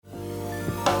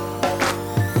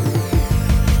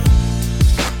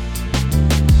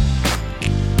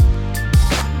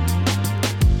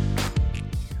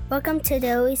Welcome to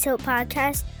the Always Hope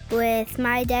podcast with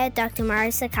my dad, Dr.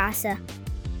 Isacco.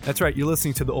 That's right. You're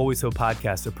listening to the Always Hope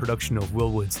podcast, a production of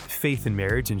Will Wood's Faith in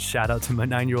Marriage, and shout out to my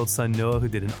 9-year-old son, Noah, who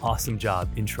did an awesome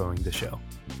job introing the show.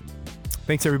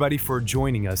 Thanks, everybody, for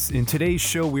joining us. In today's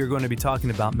show, we are going to be talking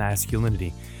about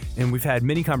masculinity. And we've had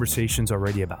many conversations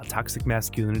already about toxic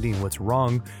masculinity and what's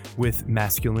wrong with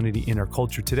masculinity in our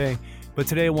culture today. But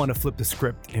today I want to flip the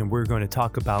script and we're going to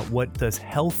talk about what does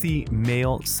healthy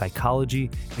male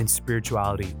psychology and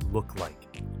spirituality look like.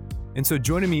 And so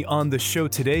joining me on the show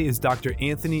today is Dr.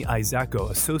 Anthony Isacco,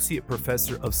 Associate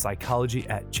Professor of Psychology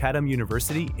at Chatham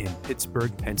University in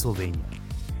Pittsburgh, Pennsylvania,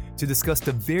 to discuss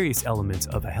the various elements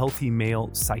of a healthy male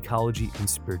psychology and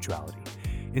spirituality.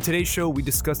 In today's show, we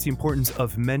discuss the importance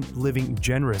of men living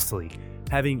generously,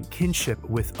 having kinship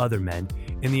with other men,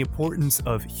 and the importance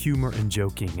of humor and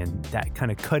joking, and that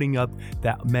kind of cutting up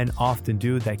that men often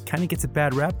do that kind of gets a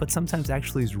bad rap, but sometimes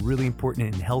actually is really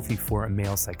important and healthy for a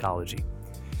male psychology.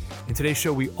 In today's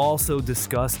show, we also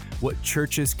discuss what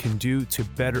churches can do to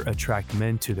better attract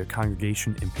men to their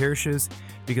congregation and parishes,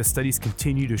 because studies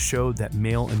continue to show that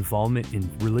male involvement in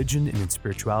religion and in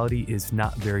spirituality is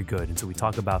not very good. And so we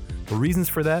talk about the reasons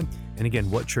for that, and again,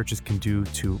 what churches can do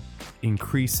to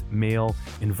increase male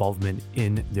involvement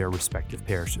in their respective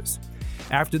parishes.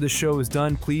 After the show is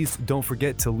done, please don't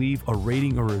forget to leave a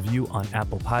rating or review on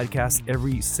Apple Podcasts.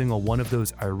 Every single one of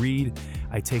those I read,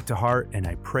 I take to heart, and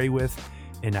I pray with.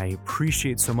 And I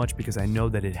appreciate so much because I know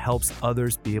that it helps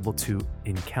others be able to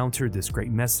encounter this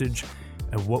great message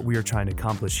of what we are trying to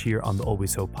accomplish here on the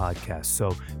Always Hope podcast.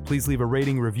 So please leave a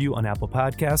rating review on Apple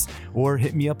Podcasts or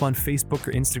hit me up on Facebook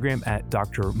or Instagram at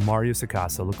Dr. Mario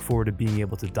Sacasa. Look forward to being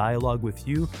able to dialogue with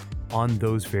you on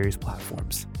those various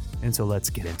platforms. And so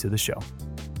let's get into the show.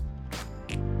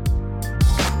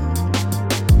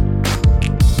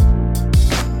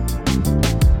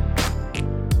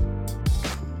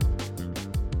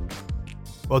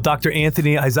 Well, Dr.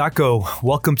 Anthony Isacco,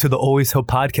 welcome to the Always Hope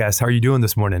podcast. How are you doing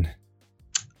this morning?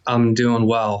 I'm doing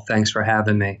well. Thanks for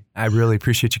having me. I really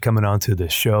appreciate you coming on to the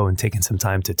show and taking some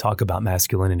time to talk about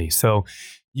masculinity. So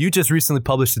you just recently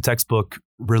published the textbook,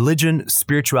 Religion,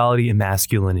 Spirituality, and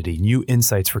Masculinity, New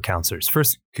Insights for Counselors.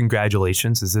 First,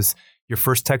 congratulations. Is this your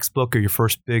first textbook or your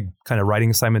first big kind of writing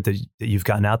assignment that you've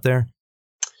gotten out there?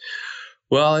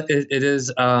 Well, it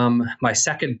is my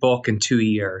second book in 2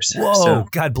 years. Whoa, so,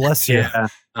 God bless you. Yeah,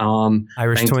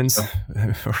 Irish twins.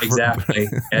 Exactly.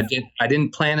 I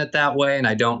didn't plan it that way, and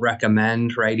I don't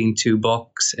recommend writing 2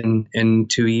 books in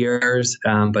 2 years,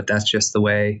 but that's just the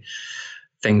way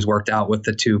things worked out with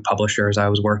the 2 publishers I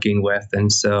was working with. And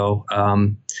so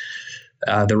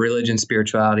the Religion,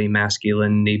 Spirituality,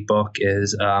 Masculinity book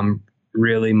is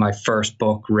really my first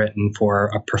book written for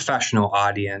a professional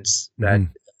audience that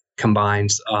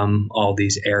combines all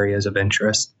these areas of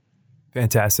interest.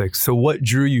 Fantastic. So what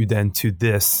drew you then to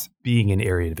this being an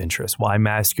area of interest? Why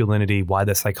masculinity? Why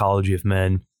the psychology of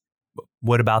men?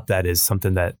 What about that is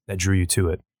something that drew you to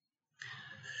it?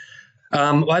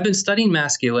 Well, I've been studying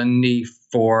masculinity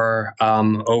for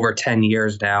over 10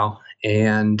 years now.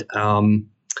 And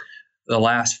the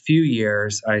last few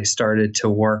years, I started to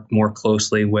work more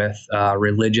closely with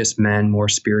religious men, more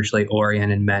spiritually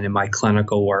oriented men in my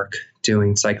clinical work,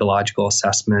 doing psychological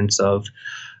assessments of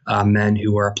men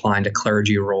who were applying to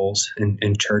clergy roles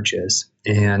in churches.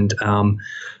 And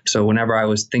so whenever I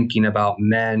was thinking about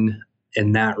men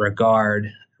in that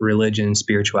regard, religion and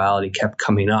spirituality kept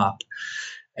coming up.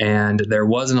 And there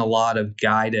wasn't a lot of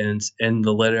guidance in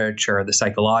the literature, the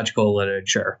psychological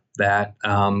literature, that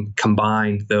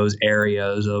combined those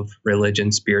areas of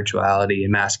religion, spirituality,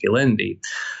 and masculinity.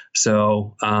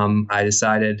 So I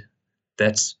decided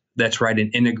let's write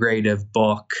an integrative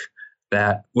book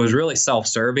that was really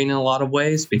self-serving in a lot of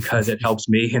ways because it helps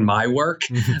me in my work.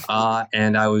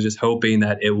 And I was just hoping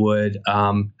that it would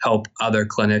help other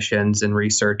clinicians and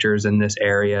researchers in this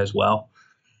area as well.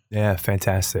 Yeah,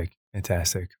 fantastic.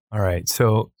 Fantastic. All right.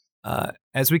 So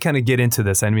as we kind of get into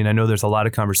this, I mean, I know there's a lot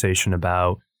of conversation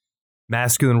about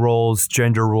masculine roles,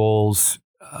 gender roles,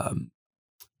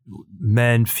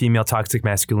 men, female, toxic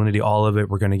masculinity, all of it.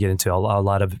 We're going to get into a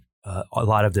lot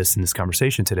of this in this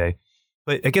conversation today.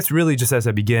 But I guess really just as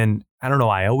I begin, I don't know,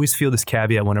 I always feel this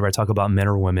caveat whenever I talk about men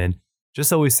or women,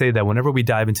 just always say that whenever we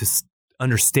dive into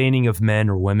understanding of men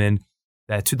or women,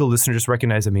 that to the listener, just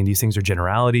recognize, I mean, these things are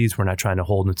generalities. We're not trying to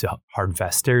hold them to hard and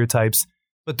fast stereotypes,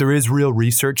 but there is real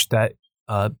research that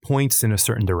points in a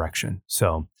certain direction.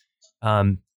 So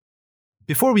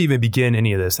before we even begin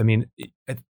any of this, I mean,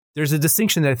 there's a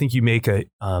distinction that I think you make in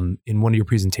one of your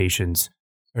presentations,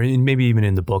 or maybe even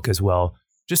in the book as well.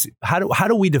 Just how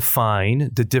do we define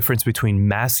the difference between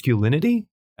masculinity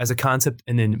as a concept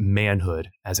and then manhood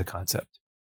as a concept?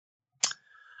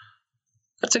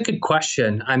 That's a good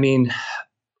question. I mean,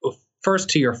 first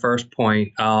to your first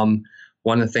point,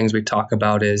 one of the things we talk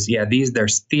about is,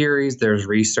 there's theories, there's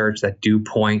research that do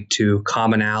point to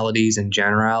commonalities and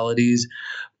generalities,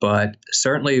 but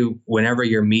certainly whenever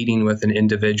you're meeting with an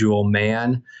individual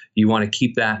man, you want to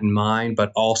keep that in mind,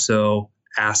 but also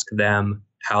ask them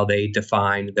how they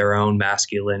define their own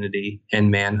masculinity and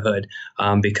manhood,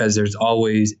 because there's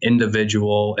always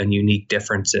individual and unique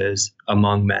differences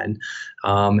among men.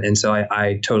 And so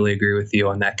I totally agree with you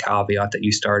on that caveat that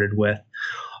you started with.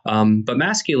 But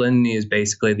masculinity is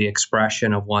basically the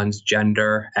expression of one's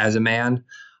gender as a man.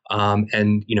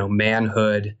 And,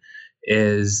 manhood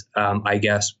is, I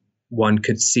guess, one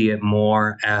could see it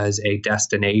more as a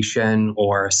destination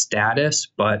or a status.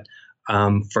 But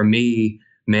for me,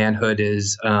 manhood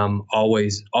is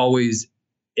always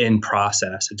in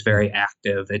process. It's very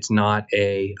active. It's not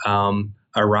a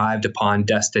arrived upon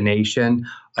destination.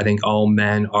 I think all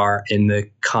men are in the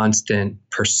constant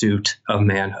pursuit of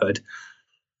manhood.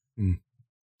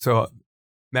 So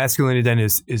masculinity then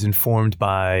is informed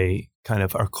by kind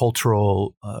of our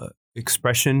cultural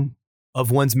expression of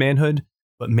one's manhood,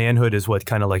 but manhood is what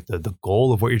kind of like the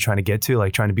goal of what you're trying to get to,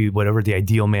 like trying to be whatever the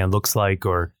ideal man looks like,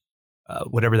 or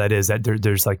whatever that is, that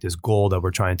there's like this goal that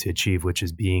we're trying to achieve, which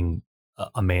is being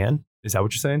a man. Is that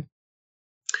what you're saying?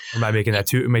 Or am I making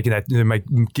that am I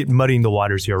muddying the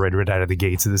waters here right out of the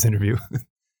gates of this interview?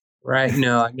 Right.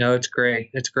 No, it's great.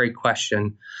 It's a great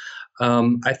question.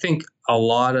 I think a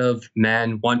lot of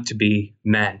men want to be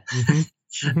men,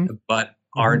 but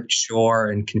aren't sure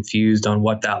and confused on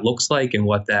what that looks like and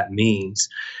what that means.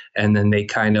 And then they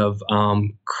kind of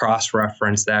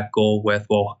cross-reference that goal with,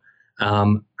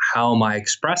 how am I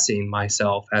expressing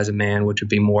myself as a man, which would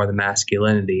be more the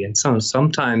masculinity. And so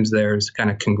sometimes there's kind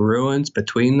of congruence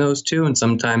between those two, and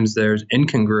sometimes there's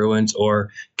incongruence or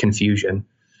confusion.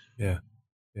 Yeah.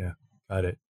 Got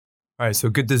it. All right. So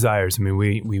good desires. I mean,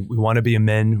 we want to be a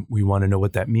men. We want to know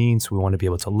what that means. We want to be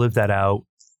able to live that out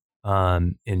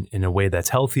in a way that's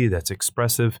healthy, that's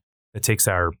expressive, that takes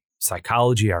our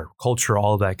psychology, our culture,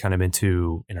 all of that kind of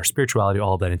in our spirituality,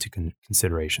 all of that into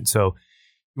consideration. So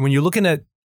when you're looking at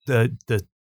the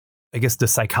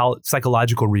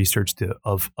psychological research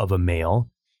of a male,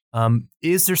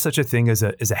 is there such a thing as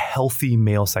a healthy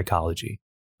male psychology?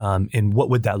 And what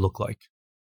would that look like?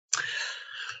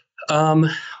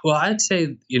 Well, I'd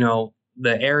say,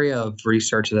 the area of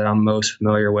research that I'm most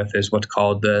familiar with is what's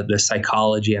called the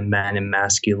psychology of men and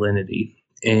masculinity.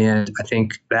 And I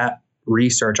think that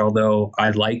research, although I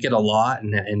like it a lot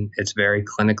and it's very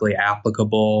clinically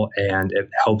applicable and it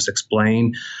helps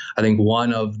explain, I think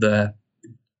one of the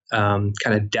kind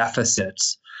of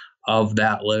deficits of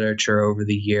that literature over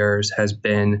the years has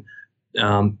been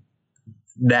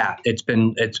that it's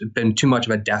been too much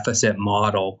of a deficit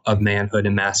model of manhood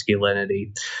and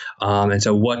masculinity. And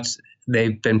so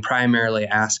they've been primarily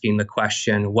asking the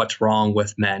question, what's wrong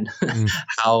with men?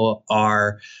 How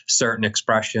are certain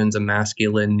expressions of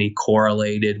masculinity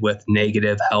correlated with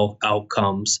negative health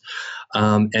outcomes?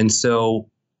 And so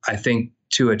I think,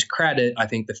 to its credit, I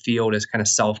think the field is kind of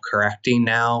self-correcting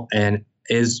now and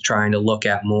is trying to look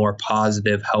at more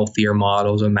positive, healthier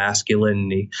models of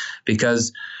masculinity,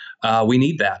 because we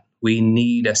need that. We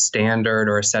need a standard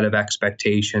or a set of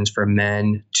expectations for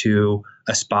men to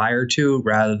aspire to,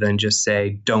 rather than just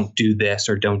say, don't do this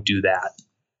or don't do that.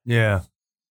 Yeah.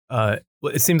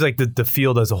 Well, it seems like the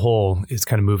field as a whole is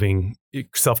kind of moving,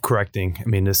 self-correcting. I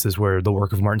mean, this is where the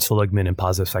work of Martin Seligman and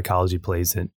positive psychology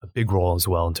plays a big role as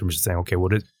well, in terms of saying, okay,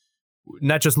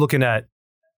 not just looking at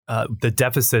the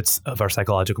deficits of our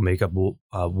psychological makeup.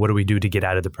 What do we do to get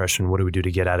out of depression? What do we do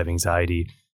to get out of anxiety?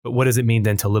 But what does it mean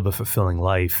then to live a fulfilling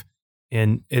life?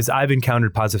 And as I've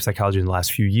encountered positive psychology in the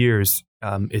last few years,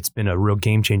 it's been a real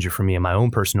game changer for me in my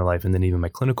own personal life, and then even my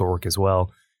clinical work as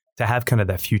well, to have kind of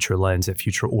that future lens, that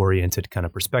future oriented kind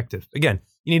of perspective. Again,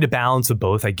 you need a balance of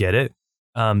both. I get it.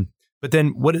 But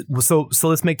then so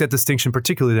let's make that distinction,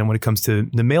 particularly then when it comes to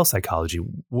the male psychology.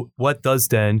 What does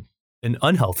then an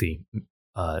unhealthy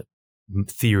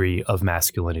theory of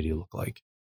masculinity look like?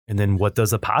 And then what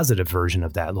does a positive version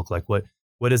of that look like?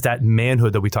 What is that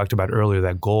manhood that we talked about earlier,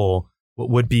 that goal? What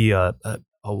would be a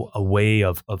way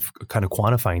of kind of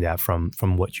quantifying that from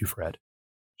what you've read?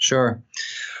 Sure.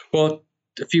 Well,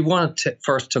 if you want to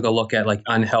first take a look at like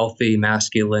unhealthy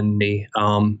masculinity,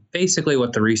 basically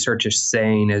what the research is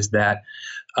saying is that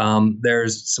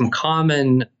There's some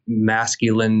common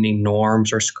masculinity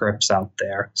norms or scripts out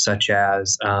there, such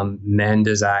as men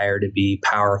desire to be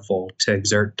powerful, to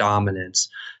exert dominance,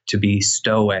 to be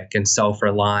stoic and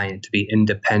self-reliant, to be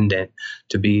independent,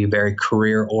 to be very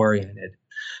career-oriented.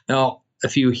 Now,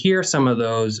 if you hear some of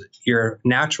those, your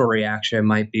natural reaction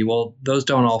might be, well, those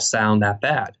don't all sound that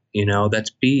bad. Let's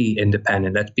be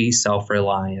independent. Let's be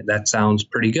self-reliant. That sounds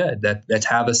pretty good. Let's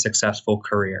have a successful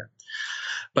career.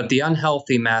 But the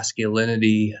unhealthy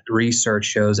masculinity research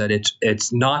shows that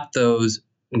it's not those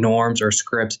norms or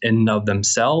scripts in and of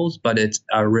themselves, but it's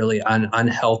a really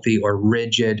unhealthy or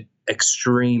rigid,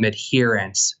 extreme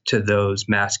adherence to those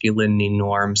masculinity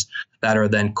norms that are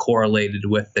then correlated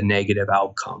with the negative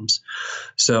outcomes.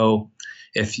 So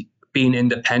if being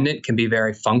independent can be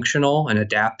very functional and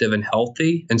adaptive and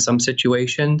healthy in some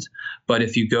situations, but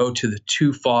if you go to the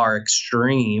too far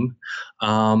extreme,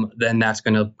 then that's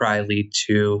going to probably lead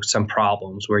to some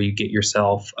problems where you get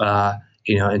yourself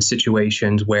in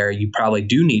situations where you probably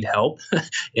do need help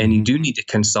and you do need to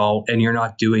consult, and you're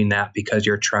not doing that because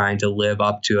you're trying to live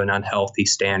up to an unhealthy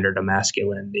standard of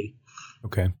masculinity.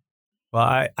 Okay.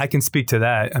 Well, I can speak to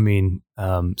that. I mean,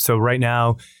 so right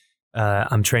now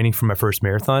I'm training for my first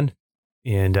marathon,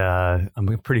 and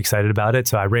I'm pretty excited about it.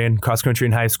 So I ran cross country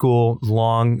in high school,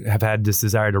 have had this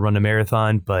desire to run a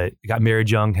marathon, but got married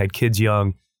young, had kids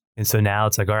young. And so now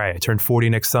it's like, all right, I turned 40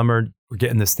 next summer. We're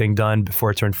getting this thing done before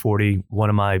I turn 40.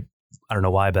 I don't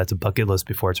know why, but that's a bucket list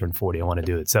before I turn 40. I want to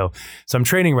do it. So I'm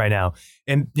training right now.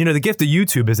 And, the gift of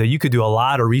YouTube is that you could do a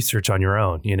lot of research on your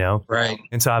own, Right.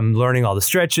 And so I'm learning all the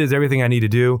stretches, everything I need to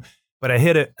do. But I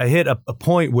hit a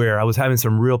point where I was having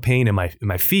some real pain in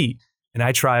my feet. And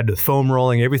I tried the foam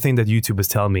rolling, everything that YouTube was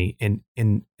telling me. And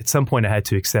at some point I had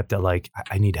to accept that, like,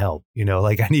 I need help, I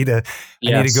need to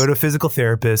go to a physical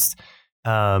therapist.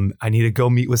 I need to go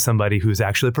meet with somebody who's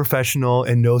actually a professional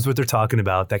and knows what they're talking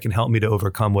about that can help me to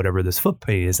overcome whatever this foot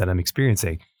pain is that I'm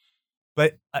experiencing.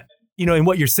 But, in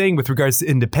what you're saying with regards to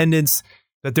independence,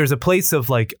 that there's a place of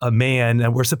like a man,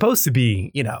 and we're supposed to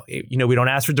be, we don't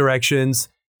ask for directions.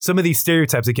 Some of these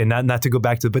stereotypes, again, not to go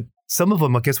back to, but some of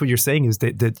them, I guess what you're saying is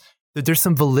that there's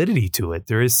some validity to it.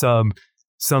 There is some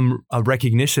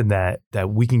recognition that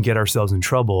we can get ourselves in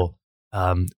trouble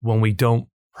when we don't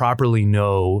properly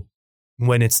know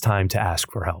when it's time to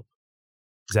ask for help.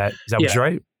 Is that what's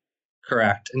right?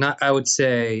 Correct. And I would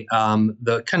say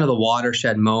the kind of the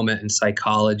watershed moment in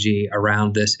psychology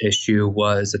around this issue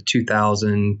was a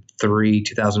 2003,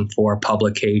 2004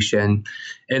 publication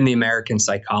in the American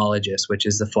Psychologist, which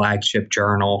is the flagship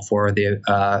journal for the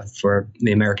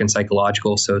American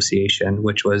Psychological Association,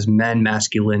 which was men,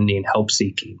 masculinity, and help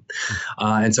seeking.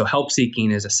 And so help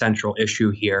seeking is a central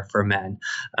issue here for men,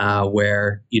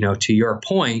 where, to your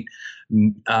point,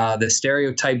 the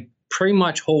stereotype pretty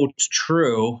much holds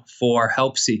true for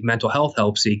mental health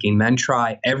help seeking. Men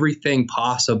try everything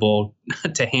possible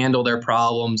to handle their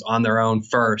problems on their own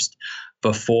first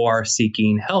before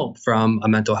seeking help from a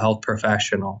mental health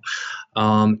professional.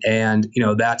 And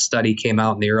that study came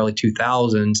out in the early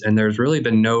 2000s, and there's really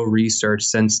been no research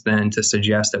since then to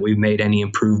suggest that we've made any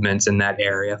improvements in that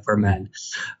area for men.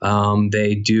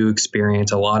 They do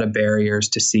experience a lot of barriers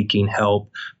to seeking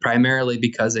help, primarily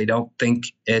because they don't think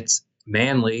it's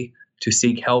manly to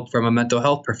seek help from a mental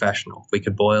health professional. If we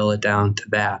could boil it down to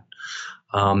that.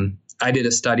 I did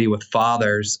a study with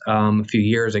fathers a few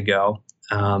years ago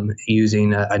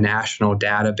using a national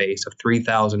database of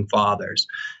 3,000 fathers,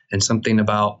 and something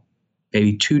about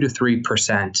maybe 2 to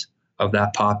 3% of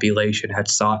that population had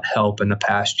sought help in the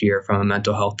past year from a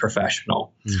mental health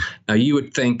professional. Now, you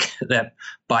would think that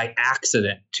by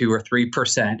accident, 2 or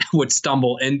 3% would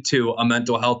stumble into a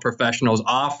mental health professional's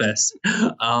office,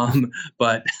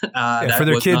 but for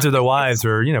their kids or their wives,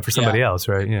 or for somebody else,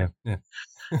 right?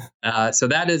 Yeah. So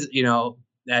that is,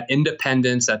 that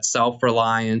independence, that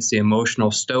self-reliance, the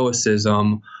emotional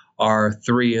stoicism are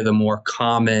three of the more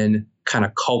common kind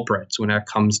of culprits when it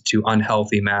comes to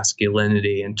unhealthy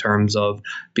masculinity in terms of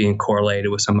being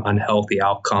correlated with some unhealthy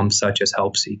outcomes such as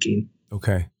help seeking.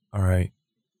 Okay. All right.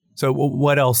 So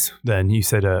what else then? You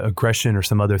said aggression or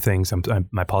some other things.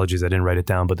 My apologies, I didn't write it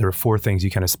down, but there are 4 things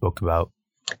you kind of spoke about.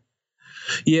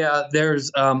 Yeah,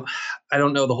 there's, I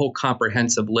don't know the whole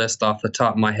comprehensive list off the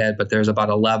top of my head, but there's about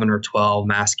 11 or 12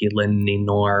 masculinity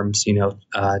norms,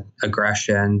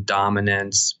 aggression,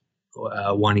 dominance,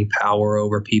 wanting power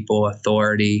over people,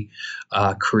 authority,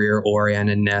 career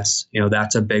orientedness.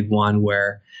 That's a big one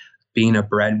where being a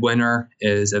breadwinner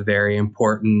is a very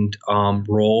important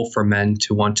role for men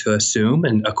to want to assume.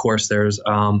 And of course, there's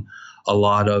a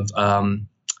lot of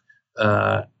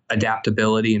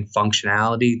adaptability and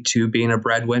functionality to being a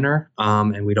breadwinner.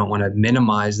 And we don't want to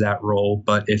minimize that role.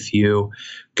 But if you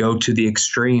go to the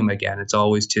extreme, again, it's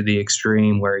always to the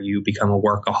extreme where you become a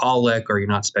workaholic or you're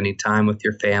not spending time with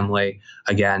your family.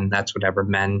 Again, that's whenever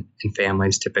men and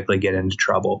families typically get into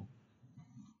trouble.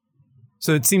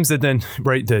 So it seems that then,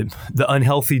 right, the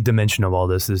unhealthy dimension of all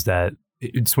this is that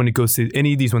it's when it goes to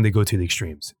any of these, when they go to the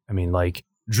extremes. I mean, like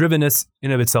drivenness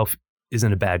in of itself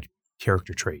isn't a bad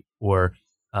character trait, or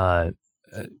a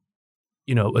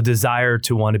desire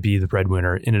to want to be the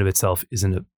breadwinner in and of itself is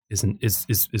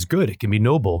good. It can be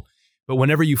noble, but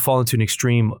whenever you fall into an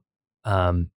extreme,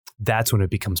 that's when it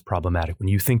becomes problematic. When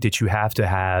you think that you have to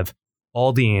have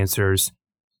all the answers,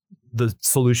 the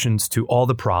solutions to all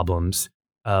the problems,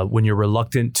 when you're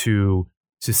reluctant to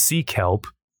seek help,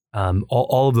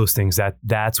 all of those things,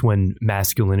 that's when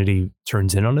masculinity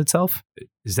turns in on itself.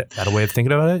 Is that a way of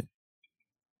thinking about it?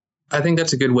 I think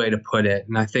that's a good way to put it.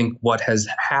 And I think what has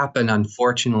happened,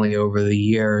 unfortunately, over the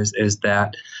years is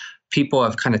that people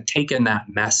have kind of taken that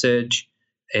message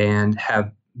and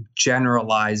have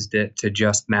generalized it to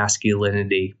just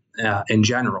masculinity in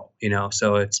general.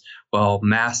 So it's,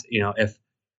 if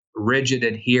rigid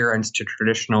adherence to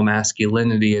traditional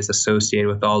masculinity is associated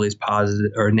with all these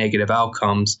positive or negative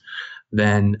outcomes,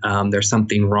 then there's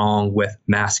something wrong with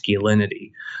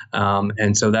masculinity.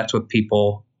 And so that's what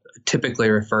people typically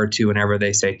refer to whenever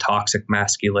they say toxic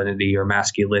masculinity or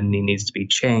masculinity needs to be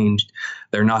changed.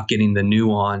 They're not getting the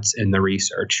nuance in the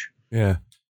research. Yeah.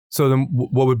 So then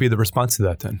what would be the response to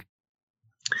that then?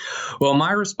 Well,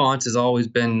 my response has always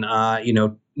been,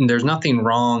 there's nothing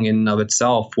wrong in and of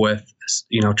itself with,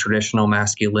 traditional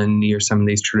masculinity or some of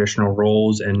these traditional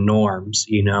roles and norms,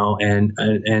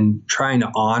 and trying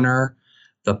to honor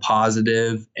the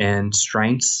positive and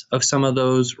strengths of some of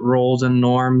those roles and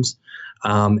norms.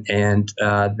 And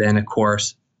then, of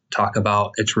course, talk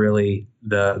about it's really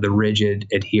the rigid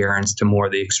adherence to more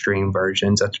of the extreme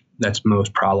versions that's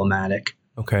most problematic.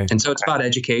 Okay. And so it's about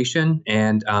education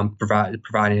and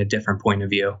providing a different point of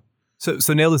view.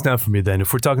 So nail this down for me then.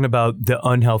 If we're talking about the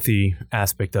unhealthy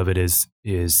aspect of it is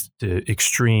the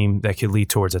extreme that could lead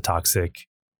towards a toxic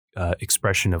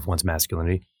expression of one's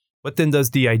masculinity, what then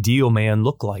does the ideal man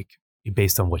look like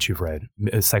based on what you've read,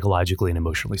 psychologically and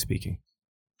emotionally speaking?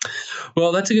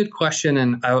 Well, that's a good question.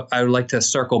 And I would like to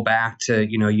circle back to,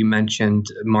 you mentioned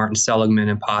Martin Seligman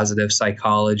and positive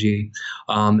psychology.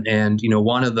 And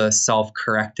one of the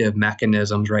self-corrective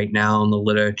mechanisms right now in the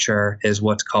literature is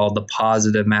what's called the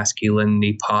positive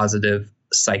masculinity, positive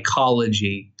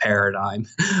psychology paradigm,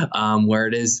 where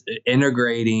it is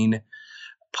integrating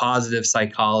positive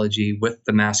psychology with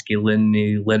the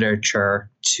masculinity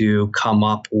literature to come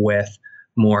up with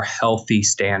more healthy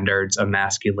standards of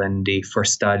masculinity for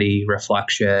study,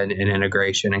 reflection, and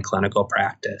integration in clinical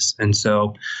practice. And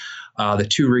so the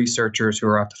two researchers who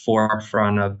are at the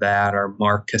forefront of that are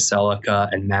Mark Kaselica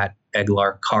and Matt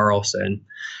Eglar-Carlson.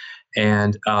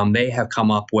 And they have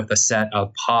come up with a set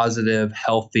of positive,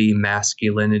 healthy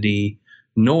masculinity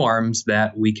norms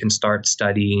that we can start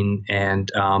studying and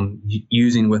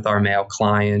using with our male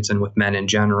clients and with men in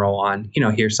general on,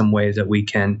 here's some ways that we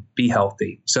can be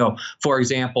healthy. So, for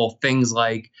example, things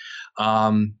like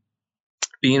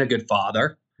being a good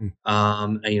father,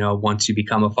 once you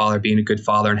become a father, being a good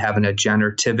father and having a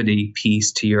generativity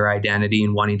piece to your identity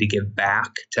and wanting to give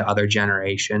back to other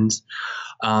generations.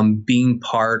 Being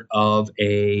part of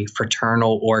a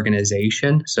fraternal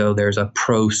organization. So there's a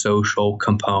pro-social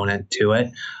component to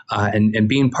it, and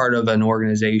being part of an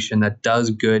organization that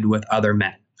does good with other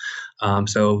men.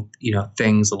 So,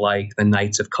 things like the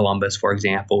Knights of Columbus, for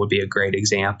example, would be a great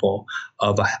example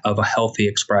of a healthy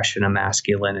expression of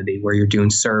masculinity where you're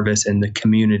doing service in the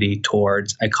community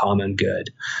towards a common good.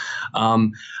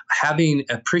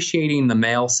 Appreciating the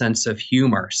male sense of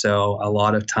humor. So a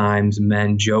lot of times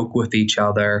men joke with each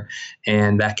other,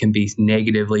 and that can be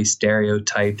negatively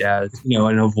stereotyped as,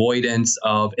 an avoidance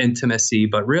of intimacy,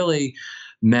 but really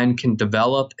men can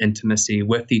develop intimacy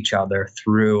with each other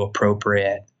through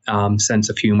appropriate sense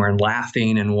of humor and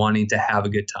laughing and wanting to have a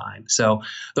good time. So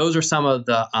those are some of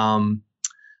the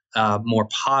more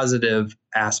positive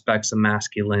aspects of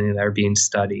masculinity that are being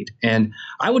studied. And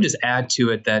I would just add to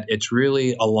it that it's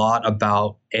really a lot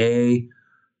about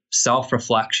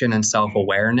self-reflection and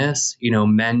self-awareness.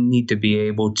 Men need to be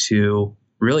able to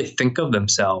really think of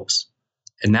themselves,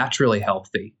 and that's really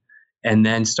healthy. And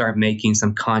then start making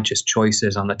some conscious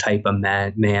choices on the type of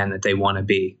man that they want to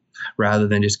be, rather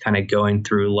than just kind of going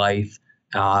through life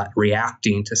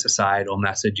reacting to societal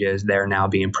messages. They're now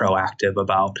being proactive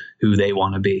about who they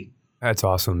want to be. That's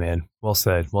awesome, man. Well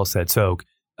said. Well said. So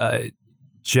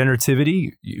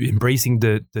generativity, embracing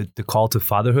the call to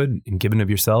fatherhood and giving of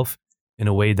yourself in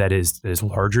a way that is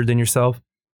larger than yourself,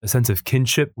 a sense of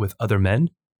kinship with other men,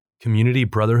 community,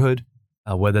 brotherhood,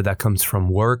 whether that comes from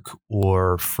work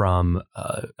or from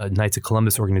a Knights of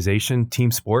Columbus organization,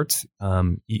 team sports,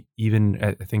 even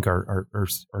I think are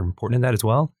important in that as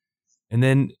well. And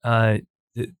then,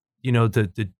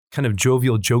 the kind of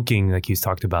jovial joking, like he's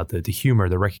talked about, the humor,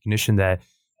 the recognition that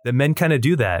men kind of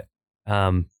do that.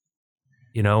 I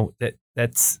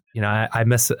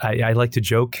like to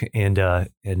joke,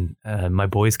 and my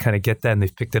boys kind of get that, and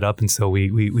they've picked it up, and so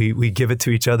we give it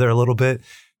to each other a little bit.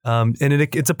 And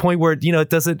it's a point where it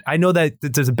doesn't. I know that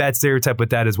there's a bad stereotype with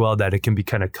that as well, that it can be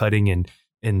kind of cutting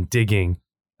and digging.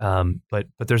 But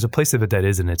there's a place of it that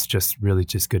isn't. It's just really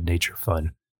just good nature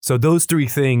fun. So those three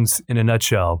things in a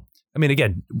nutshell. I mean,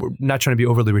 again, we're not trying to be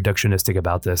overly reductionistic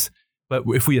about this, but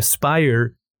if we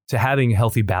aspire to having a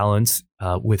healthy balance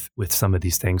with some of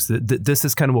these things, this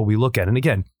is kind of what we look at. And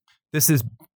again, this is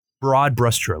broad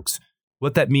brushstrokes.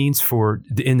 What that means for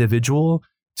the individual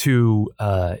to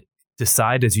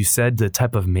decide, as you said, the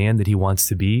type of man that he wants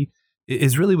to be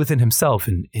is really within himself,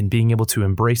 and being able to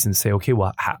embrace and say, okay,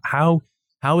 well,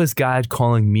 how is God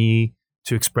calling me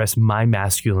to express my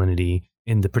masculinity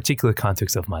in the particular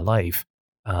context of my life?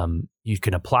 You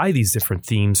can apply these different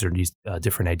themes or these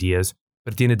different ideas,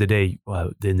 but at the end of the day,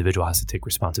 the individual has to take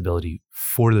responsibility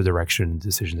for the direction and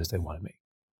decisions they want to make.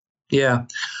 Yeah.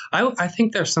 I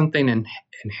think there's something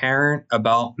inherent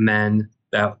about men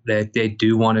that they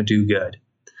do want to do good.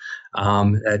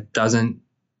 That doesn't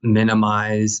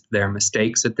minimize their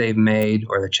mistakes that they've made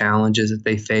or the challenges that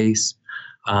they face.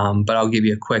 But I'll give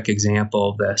you a quick example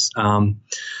of this.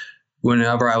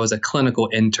 Whenever I was a clinical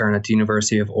intern at the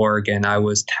University of Oregon, I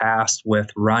was tasked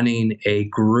with running a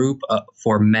group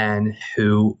for men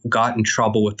who got in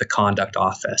trouble with the conduct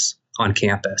office on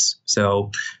campus. So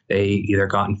they either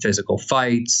got in physical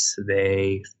fights,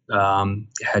 they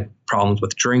had problems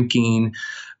with drinking.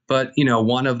 But,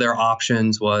 one of their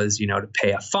options was, to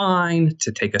pay a fine,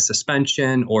 to take a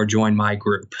suspension, or join my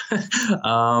group.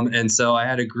 And so I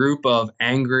had a group of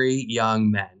angry young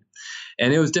men.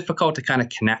 And it was difficult to kind of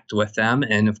connect with them.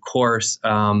 And of course,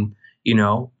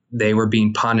 they were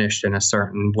being punished in a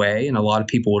certain way. And a lot of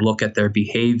people would look at their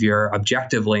behavior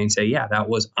objectively and say, yeah, that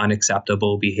was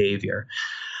unacceptable behavior.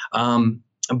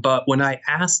 But when I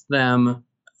asked them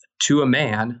to a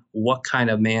man what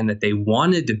kind of man that they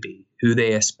wanted to be, who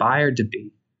they aspired to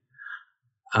be,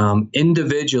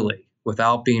 individually,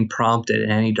 without being prompted in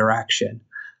any direction,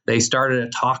 they started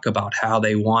to talk about how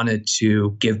they wanted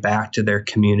to give back to their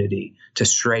community, to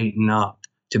straighten up,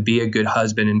 to be a good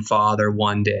husband and father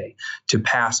one day, to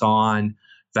pass on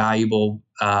valuable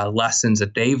lessons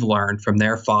that they've learned from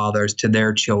their fathers to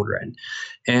their children.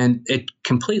 And it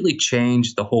completely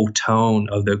changed the whole tone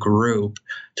of the group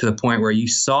to the point where you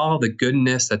saw the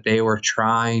goodness that they were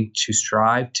trying to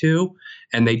strive to,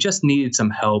 and they just needed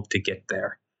some help to get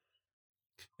there.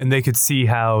 And they could see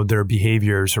how their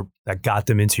behaviors that got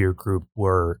them into your group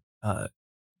were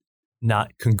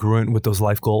not congruent with those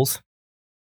life goals.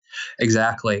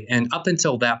 Exactly. And up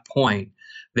until that point,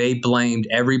 they blamed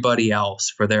everybody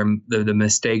else for the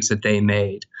mistakes that they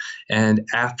made. And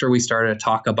after we started to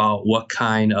talk about what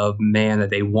kind of man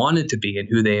that they wanted to be and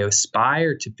who they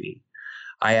aspired to be,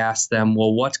 I asked them,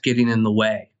 well, what's getting in the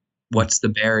way? What's the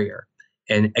barrier?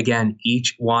 And again,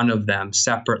 each one of them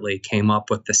separately came up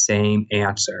with the same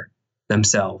answer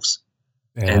themselves.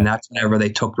 Yeah. And that's whenever they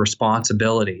took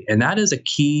responsibility. And that is a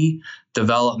key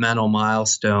developmental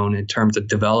milestone in terms of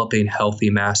developing healthy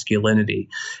masculinity,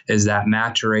 is that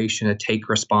maturation to take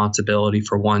responsibility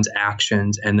for one's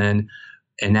actions and then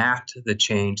enact the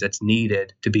change that's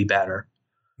needed to be better.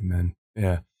 Amen.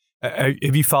 Yeah.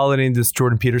 Have you followed any of this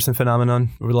Jordan Peterson phenomenon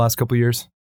over the last couple of years?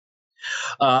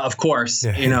 Of course,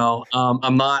 yeah.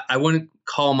 I wouldn't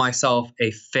call myself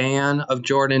a fan of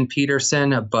Jordan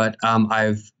Peterson, but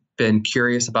I've been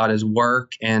curious about his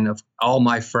work, and of all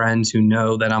my friends who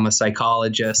know that I'm a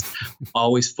psychologist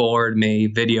always forward me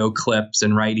video clips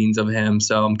and writings of him.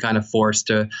 So I'm kind of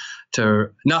forced to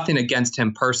nothing against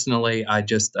him personally. I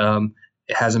just, it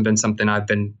hasn't been something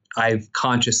I've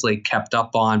consciously kept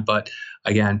up on, but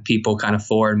again, people kind of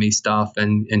forward me stuff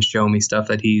and show me stuff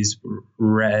that he's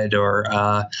read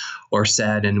or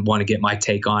said and want to get my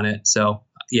take on it. So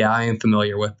yeah, I am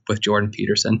familiar with Jordan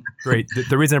Peterson. Great.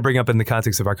 The reason I bring up in the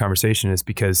context of our conversation is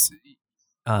because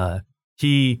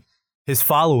his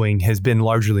following has been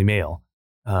largely male.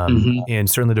 And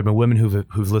certainly there have been women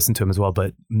who've listened to him as well.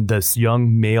 But this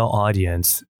young male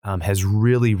audience has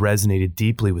really resonated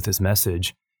deeply with his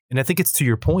message. And I think it's to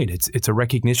your point. It's a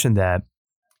recognition that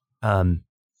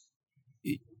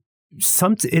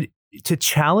to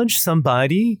challenge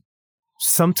somebody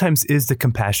sometimes is the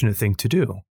compassionate thing to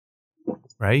do,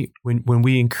 right? When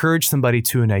we encourage somebody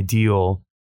to an ideal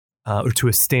or to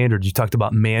a standard, you talked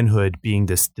about manhood being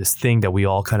this thing that we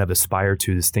all kind of aspire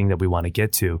to, this thing that we want to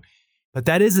get to, but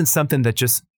that isn't something that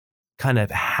just kind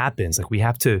of happens. Like we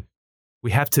have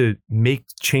to make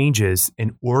changes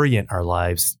and orient our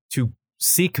lives to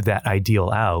seek that ideal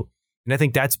out. And I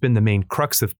think that's been the main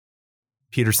crux of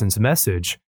Peterson's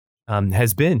message,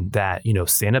 has been that,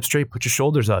 stand up straight, put your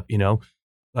shoulders up,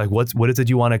 like what is it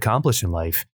you want to accomplish in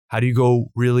life? How do you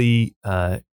go really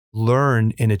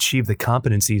learn and achieve the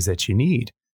competencies that you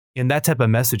need? And that type of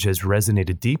message has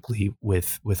resonated deeply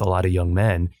with a lot of young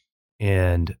men.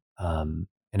 And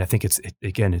I think it's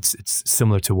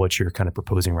similar to what you're kind of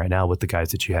proposing right now with the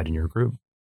guys that you had in your group.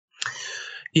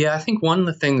 Yeah, I think one of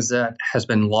the things that has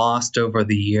been lost over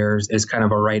the years is kind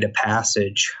of a rite of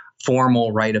passage,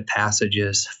 formal rite of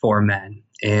passages for men.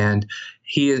 And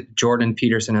Jordan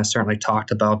Peterson has certainly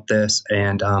talked about this,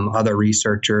 and other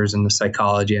researchers in the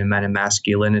psychology of men and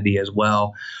masculinity as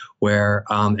well, where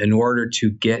in order to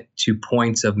get to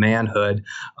points of manhood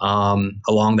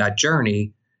along that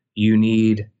journey, you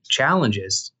need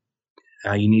challenges.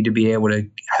 You need to be able to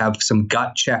have some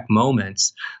gut check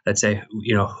moments that say,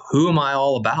 who am I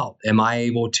all about? Am I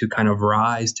able to kind of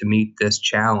rise to meet this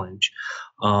challenge?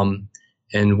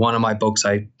 In one of my books,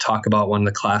 I talk about one of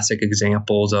the classic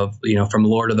examples of, from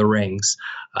Lord of the Rings,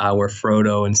 where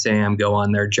Frodo and Sam go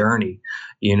on their journey,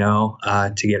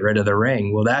 to get rid of the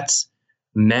ring. Well,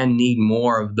 men need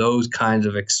more of those kinds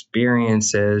of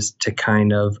experiences to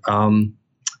kind of,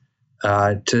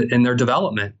 in their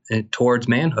development towards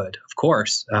manhood, of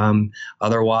course.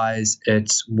 Otherwise,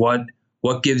 it's what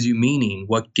gives you meaning,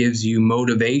 what gives you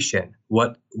motivation,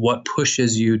 what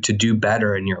pushes you to do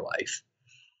better in your life.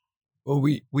 Well,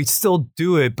 we still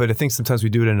do it, but I think sometimes we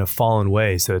do it in a fallen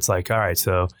way. So it's like, all right,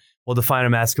 so we'll define a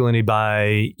masculinity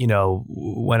by,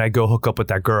 when I go hook up with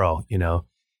that girl,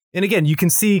 And again, you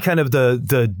can see kind of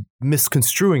the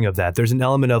misconstruing of that. There's an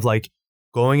element of like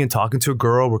going and talking to a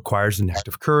girl requires an act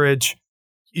of courage,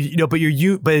 but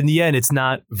but in the end, it's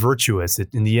not virtuous.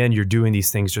 In the end, you're doing these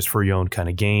things just for your own kind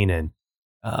of gain. And,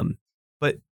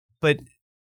 but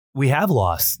we have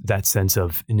lost that sense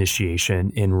of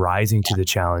initiation in rising to the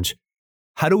challenge.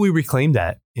 How do we reclaim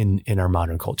that in our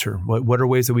modern culture? What are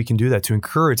ways that we can do that to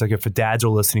encourage, like if dads are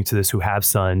listening to this who have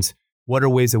sons, what are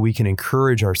ways that we can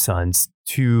encourage our sons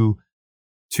to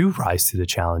rise to the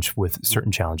challenge with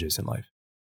certain challenges in life?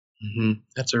 Mm-hmm.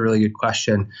 That's a really good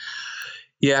question.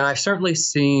 Yeah, and I've certainly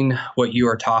seen what you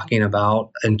are talking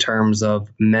about in terms of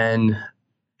men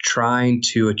trying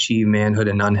to achieve manhood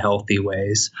in unhealthy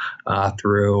ways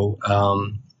through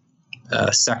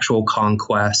sexual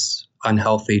conquests,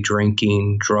 unhealthy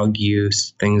drinking, drug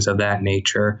use, things of that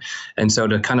nature. And so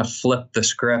to kind of flip the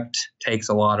script takes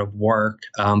a lot of work,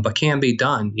 but can be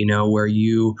done, where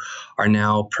you are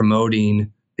now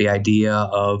promoting the idea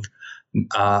of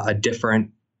a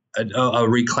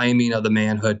reclaiming of the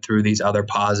manhood through these other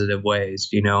positive ways,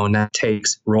 and that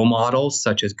takes role models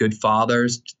such as good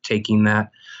fathers taking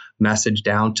that message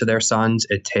down to their sons.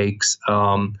 It takes,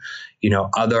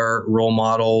 other role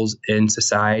models in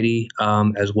society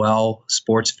as well,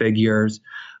 sports figures,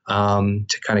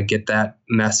 to kind of get that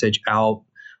message out.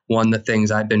 One of the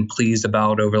things I've been pleased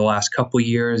about over the last couple of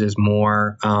years is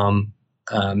more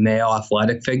male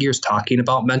athletic figures talking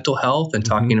about mental health and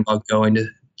talking about going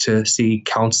to see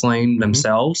counseling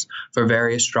themselves for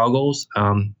various struggles.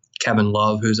 Kevin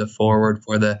Love, who's a forward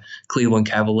for the Cleveland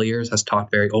Cavaliers, has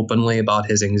talked very openly about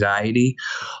his anxiety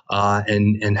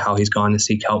and how he's gone to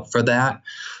seek help for that.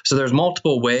 So there's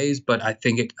multiple ways, but I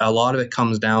think a lot of it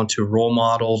comes down to role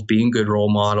models, being good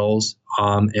role models,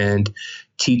 and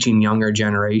teaching younger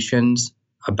generations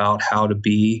about how to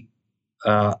be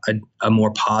a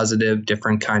more positive,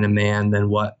 different kind of man than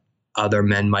what other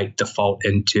men might default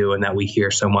into and that we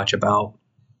hear so much about.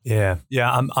 Yeah.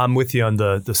 I'm with you on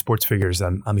the sports figures.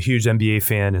 I'm a huge NBA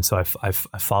fan, and so I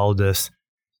followed this.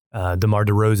 DeMar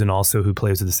DeRozan, also, who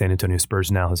plays with the San Antonio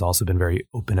Spurs now, has also been very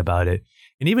open about it.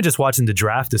 And even just watching the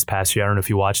draft this past year, I don't know if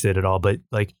you watched it at all, but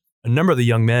like a number of the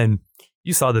young men,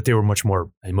 you saw that they were much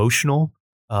more emotional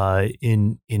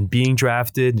in being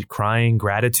drafted, crying,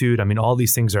 gratitude. I mean, all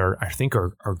these things I think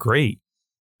are great.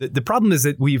 The problem is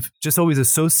that we've just always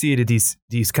associated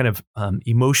these kind of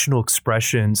emotional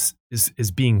expressions as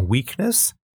being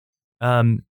weakness,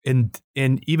 and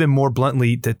even more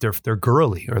bluntly that they're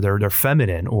girly or they're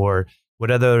feminine or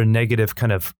whatever negative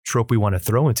kind of trope we want to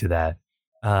throw into that,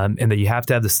 and that you have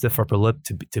to have the stiff upper lip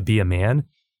to be a man.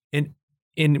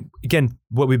 And again,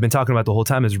 what we've been talking about the whole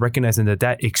time is recognizing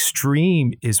that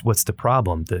extreme is what's the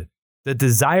problem. the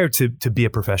desire to be a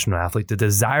professional athlete, the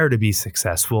desire to be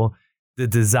successful, the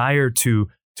desire to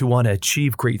want to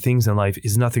achieve great things in life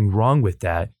is nothing wrong with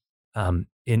that. And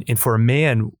for a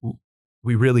man,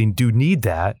 we really do need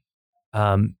that.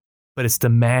 But it's the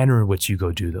manner in which you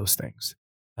go do those things.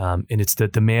 And it's the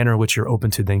manner in which you're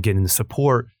open to then getting the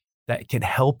support that can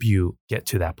help you get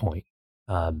to that point.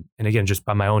 And again, just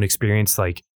by my own experience,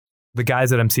 like the guys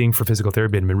that I'm seeing for physical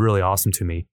therapy have been really awesome to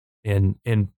me. And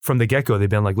from the get-go, they've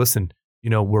been like, listen,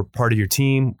 we're part of your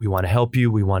team. We want to help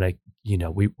you. We want to,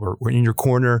 we're in your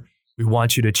corner. We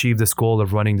want you to achieve this goal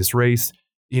of running this race,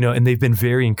 and they've been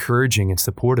very encouraging and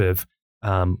supportive,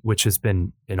 which has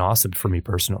been awesome for me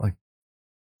personally.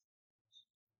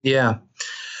 Yeah.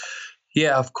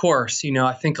 Yeah, of course.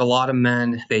 I think a lot of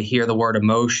men, they hear the word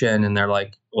emotion and they're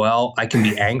like, well, I can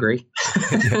be angry.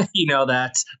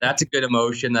 That's a good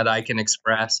emotion that I can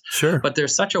express. Sure. But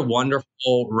there's such a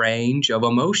wonderful range of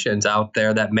emotions out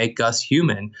there that make us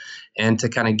human. And to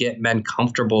kind of get men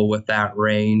comfortable with that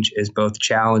range is both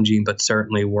challenging, but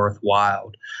certainly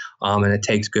worthwhile. And it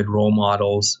takes good role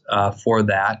models for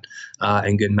that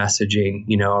and good messaging,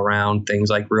 around things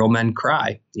like real men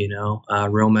cry.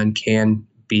 Real men can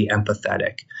be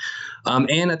empathetic.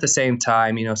 And at the same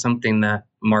time, something that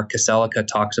Mark Isacco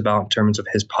talks about in terms of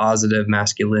his positive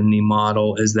masculinity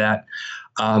model is that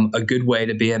a good way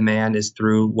to be a man is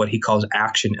through what he calls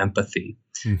action empathy,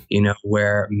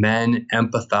 where men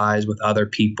empathize with other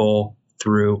people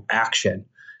through action.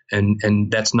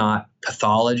 And that's not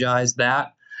pathologized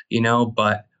that,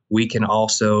 but we can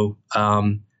also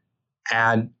add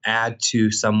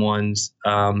to someone's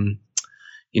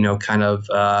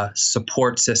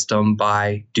support system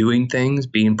by doing things,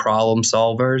 being problem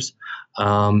solvers.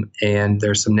 And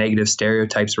there's some negative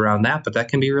stereotypes around that, but that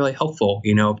can be really helpful,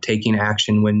 taking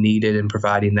action when needed and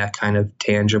providing that kind of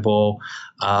tangible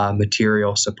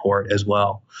material support as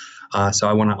well. So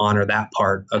I want to honor that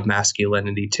part of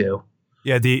masculinity too.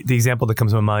 Yeah, the example that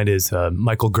comes to my mind is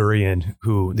Michael Gurian,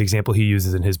 who the example he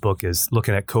uses in his book is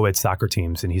looking at co-ed soccer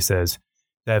teams. And he says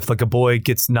that if like a boy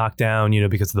gets knocked down,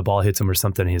 because the ball hits him or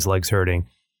something and his leg's hurting,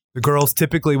 the girls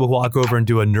typically will walk over and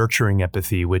do a nurturing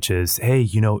empathy, which is, hey,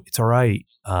 it's all right.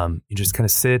 You just kind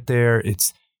of sit there.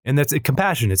 That's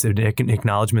compassion. It's an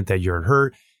acknowledgement that you're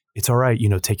hurt. It's all right.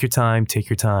 Take your time.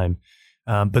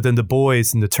 But then the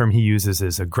boys, and the term he uses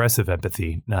is aggressive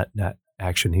empathy, not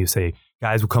action. He'll say,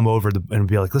 guys will come over and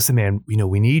be like, listen, man,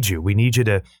 we need you. We need you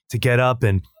to get up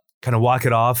and kind of walk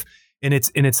it off. And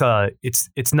it's not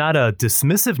a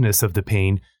dismissiveness of the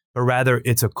pain, but rather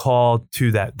it's a call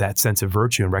to that sense of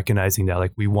virtue and recognizing that,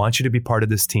 like, we want you to be part of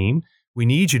this team. We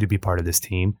need you to be part of this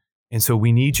team. And so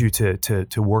we need you to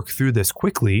work through this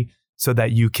quickly so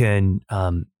that you can,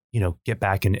 get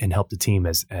back and help the team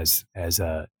as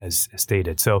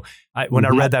stated. So when I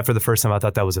read that for the first time, I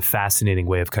thought that was a fascinating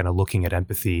way of kind of looking at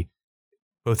empathy,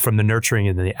 both from the nurturing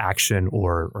and the action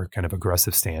or kind of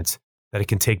aggressive stance, that it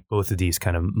can take both of these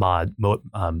kind of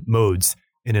modes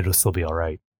and it'll still be all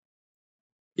right.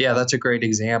 Yeah, that's a great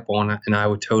example. And I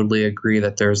would totally agree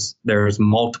that there's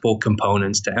multiple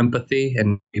components to empathy,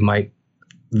 and we might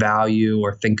value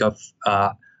or think of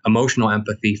emotional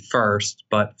empathy first,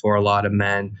 but for a lot of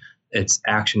men, it's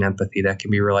action empathy that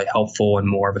can be really helpful and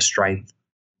more of a strength.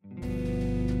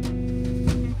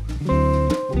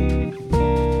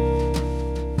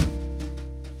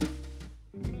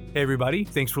 Hey everybody,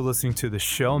 thanks for listening to the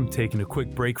show. I'm taking a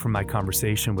quick break from my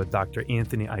conversation with Dr.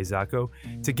 Anthony Isacco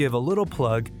to give a little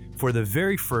plug for the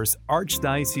very first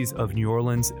Archdiocese of New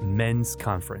Orleans Men's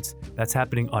Conference. That's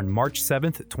happening on March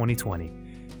 7th, 2020.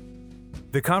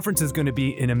 The conference is going to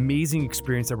be an amazing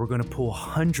experience that we're going to pull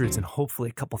hundreds and hopefully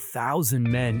a couple thousand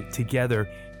men together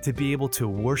to be able to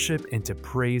worship and to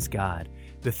praise God.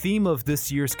 The theme of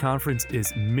this year's conference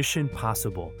is Mission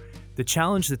Possible. The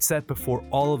challenge that's set before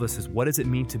all of us is, what does it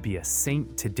mean to be a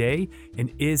saint today?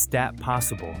 And is that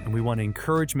possible? And we want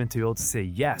encouragement to be able to say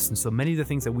yes. And so many of the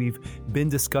things that we've been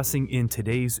discussing in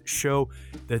today's show,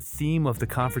 the theme of the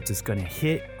conference is going to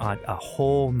hit on a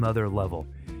whole nother level.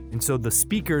 And so the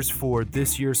speakers for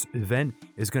this year's event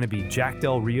is going to be Jack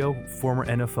Del Rio, former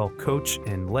NFL coach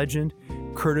and legend,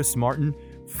 Curtis Martin,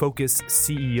 Focus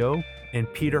CEO,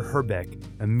 and Peter Herbeck,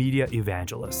 a media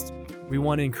evangelist. We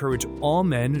want to encourage all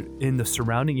men in the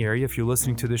surrounding area. If you're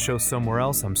listening to this show somewhere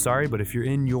else, I'm sorry, but if you're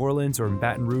in New Orleans or in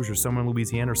Baton Rouge or somewhere in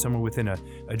Louisiana or somewhere within a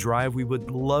drive, we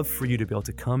would love for you to be able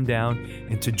to come down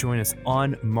and to join us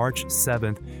on March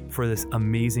 7th for this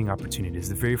amazing opportunity. It's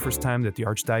the very first time that the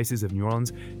Archdiocese of New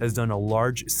Orleans has done a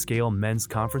large-scale men's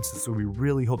conference, so we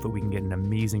really hope that we can get an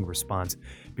amazing response,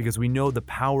 because we know the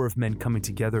power of men coming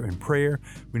together in prayer.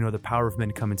 We know the power of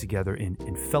men coming together in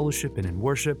fellowship and in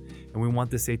worship. And we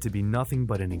want this day to be nothing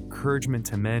but an encouragement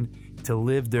to men to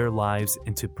live their lives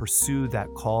and to pursue that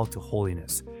call to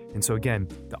holiness. And so again,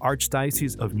 the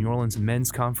Archdiocese of New Orleans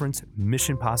Men's Conference,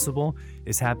 Mission Possible,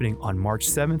 is happening on March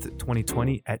 7th,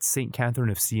 2020 at St. Catherine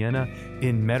of Siena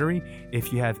in Metairie.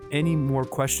 If you have any more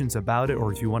questions about it,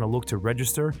 or if you want to look to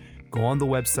register, go on the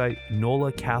website,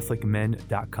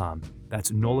 nolacatholicmen.com.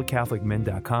 That's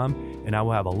nolacatholicmen.com, and I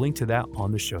will have a link to that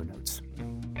on the show notes.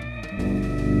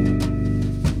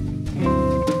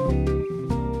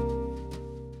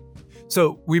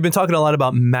 So we've been talking a lot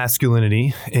about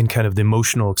masculinity and kind of the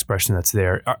emotional expression that's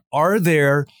there. Are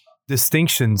there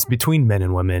distinctions between men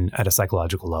and women at a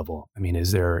psychological level? I mean,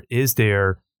 is there,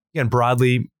 again,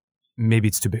 broadly, maybe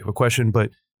it's too big of a question,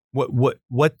 but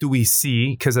what do we see?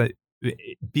 Because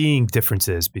being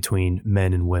differences between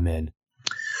men and women.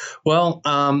 Well,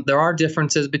 there are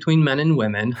differences between men and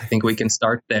women. I think we can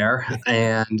start there.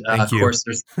 And of course,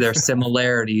 there's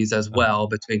similarities as well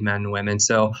between men and women.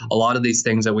 So a lot of these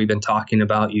things that we've been talking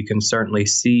about, you can certainly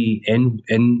see in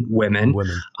women. Right.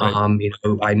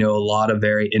 I know a lot of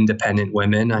very independent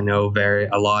women. I know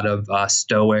a lot of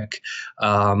stoic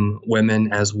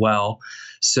women as well.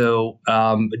 So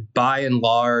by and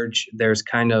large, there's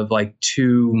kind of like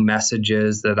two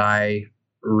messages that I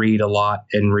read a lot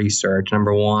in research.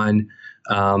 Number one,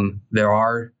 there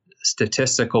are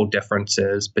statistical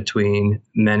differences between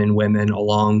men and women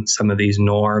along some of these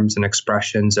norms and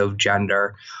expressions of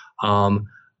gender.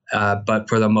 But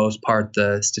for the most part,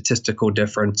 the statistical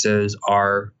differences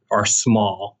are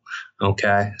small.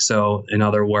 Okay. So in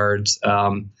other words,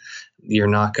 you're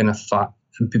not going to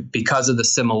because of the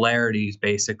similarities,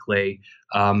 basically,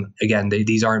 again,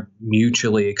 these aren't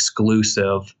mutually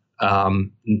exclusive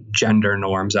gender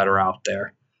norms that are out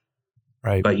there.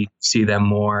 Right. But you see them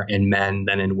more in men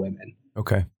than in women.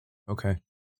 Okay.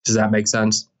 Does that make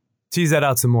sense? Tease that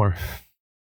out some more.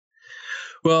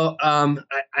 Well,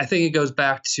 I think it goes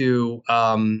back to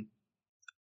kind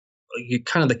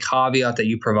of the caveat that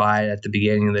you provide at the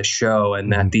beginning of the show,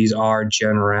 and that these are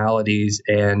generalities,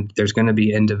 and there's going to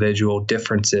be individual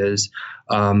differences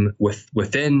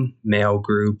within male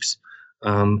groups.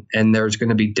 And there's going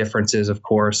to be differences, of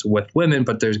course, with women,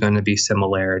 but there's going to be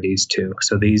similarities too.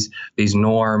 So these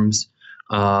norms,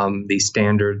 these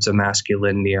standards of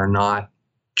masculinity are not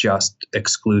just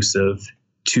exclusive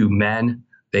to men.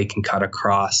 They can cut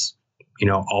across,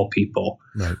 all people.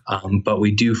 Right. But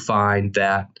we do find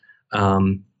that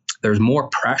there's more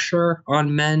pressure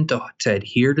on men to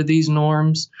adhere to these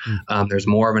norms. There's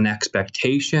more of an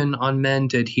expectation on men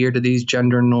to adhere to these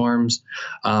gender norms.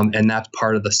 And that's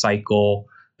part of the cycle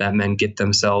that men get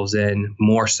themselves in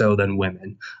more so than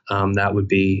women. That would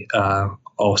be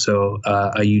also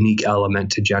a unique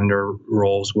element to gender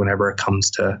roles whenever it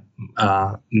comes to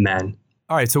men.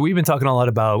 All right. So we've been talking a lot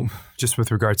about just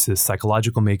with regards to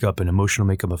psychological makeup and emotional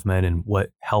makeup of men and what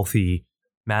healthy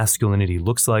masculinity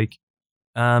looks like.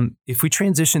 If we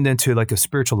transitioned into like a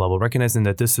spiritual level, recognizing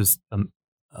that this is kind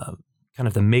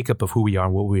of the makeup of who we are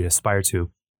and what we aspire to,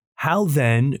 how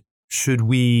then should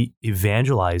we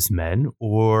evangelize men,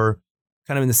 or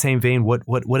kind of in the same vein,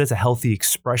 what does a healthy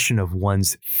expression of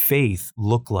one's faith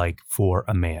look like for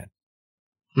a man?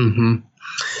 Mm-hmm.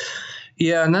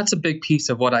 Yeah, and that's a big piece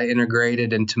of what I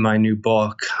integrated into my new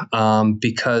book,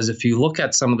 because if you look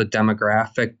at some of the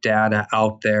demographic data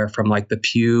out there from like the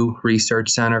Pew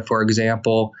Research Center, for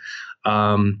example,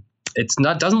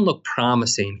 doesn't look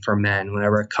promising for men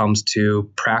whenever it comes to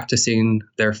practicing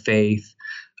their faith,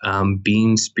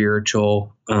 being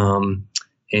spiritual, and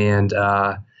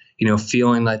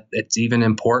feeling that it's even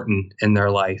important in their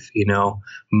life.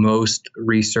 Most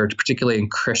research, particularly in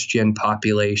Christian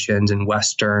populations and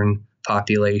Western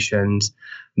populations,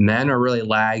 men are really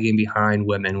lagging behind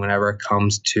women whenever it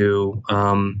comes to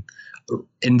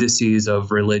indices of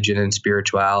religion and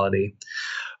spirituality.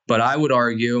 But I would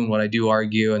argue, and what I do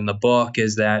argue in the book,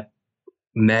 is that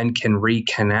men can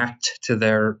reconnect to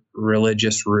their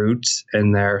religious roots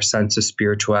and their sense of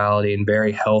spirituality in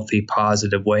very healthy,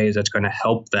 positive ways that's going to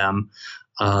help them,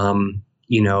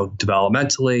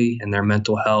 developmentally, in their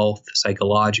mental health,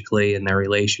 psychologically, in their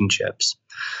relationships.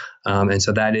 And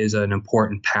so that is an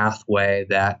important pathway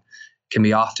that can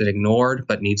be often ignored,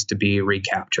 but needs to be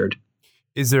recaptured.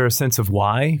 Is there a sense of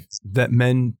why that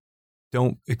men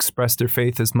don't express their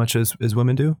faith as much as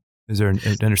women do? Is there an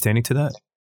understanding to that?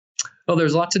 Well,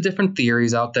 there's lots of different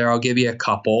theories out there. I'll give you a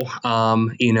couple.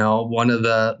 One of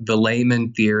the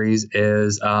layman theories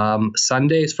is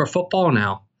Sundays for football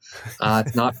now.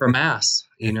 It's not for mass,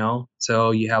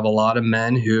 So you have a lot of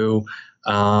men who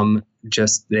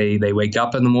they wake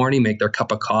up in the morning, make their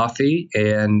cup of coffee,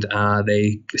 and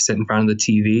they sit in front of the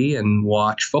TV and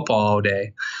watch football all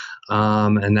day.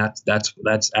 And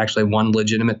that's actually one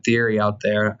legitimate theory out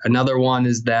there. Another one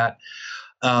is that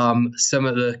some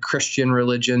of the Christian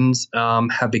religions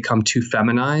have become too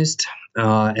feminized.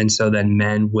 And so then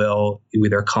men will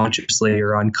either consciously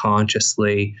or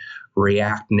unconsciously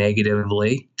react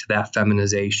negatively to that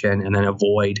feminization and then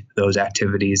avoid those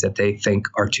activities that they think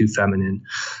are too feminine.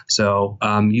 So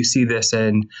you see this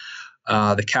in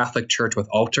the Catholic Church with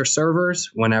altar servers.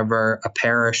 Whenever a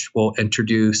parish will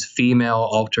introduce female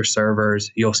altar servers,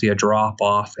 you'll see a drop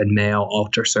off in male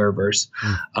altar servers.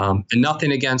 And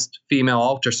nothing against female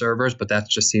altar servers, but that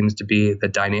just seems to be the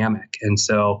dynamic. And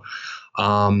so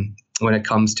when it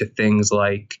comes to things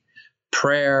like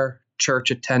prayer,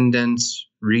 church attendance,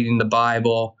 reading the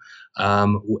Bible,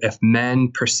 if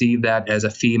men perceive that as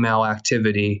a female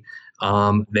activity,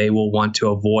 they will want to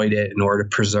avoid it in order to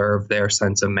preserve their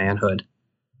sense of manhood.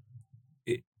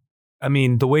 I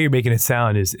mean, the way you're making it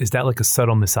sound, is that like a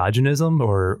subtle misogynism,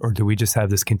 or do we just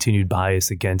have this continued bias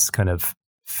against kind of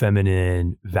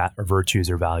feminine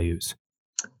virtues or values?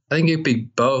 I think it'd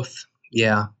be both.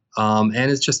 Yeah.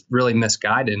 And it's just really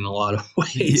misguided in a lot of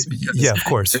ways. Yeah, of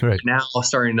course. Right. Now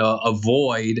starting to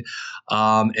avoid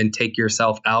and take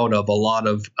yourself out of a lot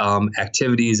of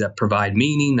activities that provide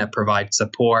meaning, that provide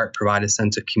support, provide a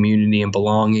sense of community and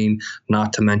belonging,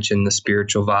 not to mention the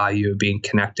spiritual value of being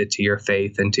connected to your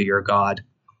faith and to your God.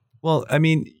 Well, I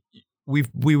mean,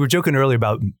 we were joking earlier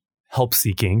about help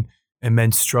seeking and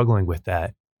men struggling with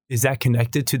that. Is that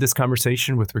connected to this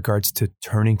conversation with regards to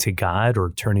turning to God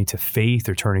or turning to faith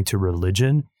or turning to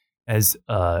religion as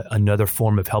another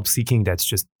form of help seeking that's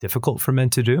just difficult for men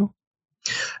to do?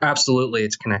 Absolutely,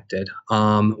 it's connected.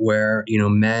 Where,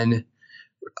 men,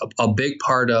 a big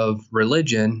part of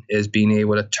religion is being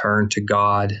able to turn to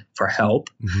God for help,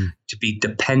 to be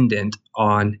dependent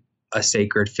on a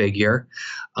sacred figure,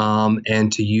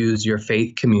 and to use your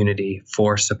faith community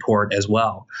for support as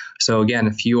well. So again,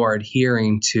 if you are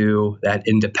adhering to that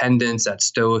independence, that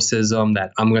stoicism,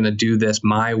 that I'm going to do this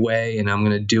my way and I'm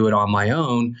going to do it on my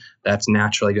own, that's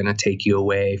naturally going to take you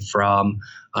away from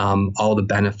all the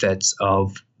benefits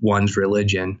of one's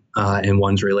religion and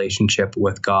one's relationship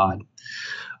with God.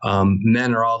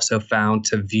 Men are also found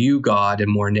to view God in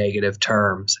more negative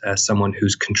terms as someone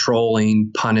who's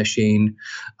controlling, punishing,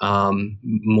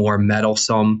 more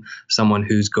meddlesome, someone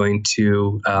who's going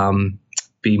to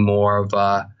be more of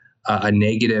a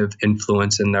negative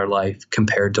influence in their life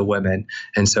compared to women.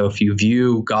 And so if you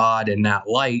view God in that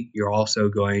light, you're also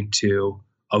going to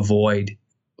avoid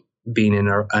being in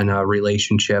a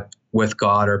relationship with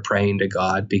God or praying to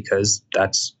God, because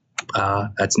that's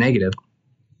negative.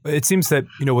 It seems that,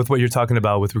 with what you're talking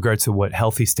about with regards to what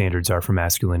healthy standards are for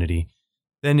masculinity,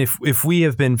 then if we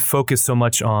have been focused so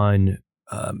much on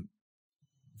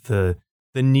the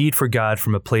need for God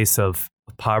from a place of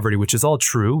poverty, which is all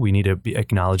true, we need to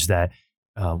acknowledge that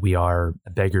we are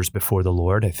beggars before the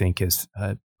Lord, I think, as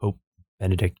Pope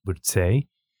Benedict would say.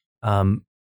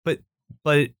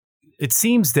 But it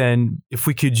seems then, if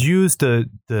we could use the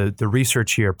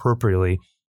research here appropriately,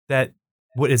 that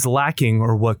what is lacking,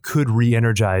 or what could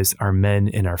re-energize our men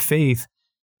in our faith,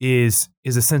 is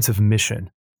a sense of mission,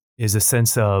 is a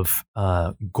sense of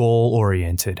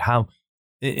goal-oriented. How,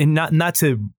 and not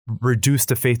to reduce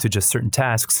the faith to just certain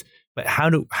tasks, but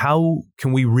how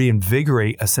can we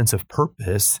reinvigorate a sense of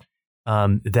purpose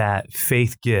that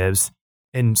faith gives,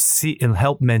 and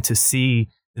help men to see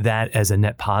that as a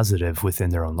net positive within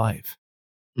their own life?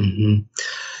 Mm-hmm.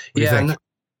 Yeah.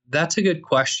 That's a good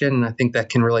question. I think that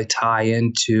can really tie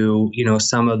into,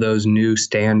 some of those new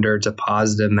standards of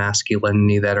positive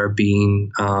masculinity that are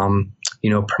being,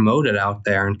 promoted out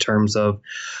there, in terms of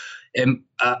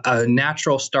a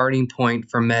natural starting point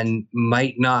for men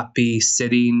might not be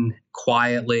sitting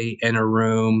quietly in a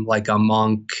room like a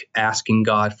monk asking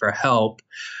God for help.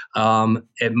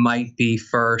 It might be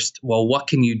first, well, what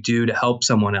can you do to help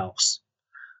someone else?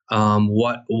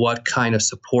 What kind of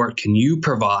support can you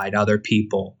provide other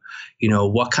people?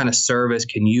 What kind of service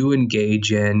can you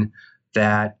engage in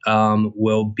that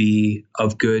will be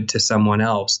of good to someone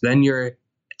else? Then you're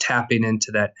tapping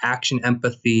into that action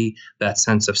empathy, that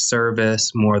sense of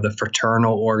service, more the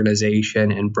fraternal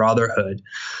organization and brotherhood.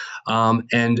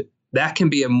 And that can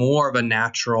be more of a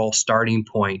natural starting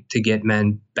point to get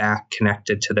men back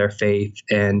connected to their faith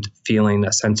and feeling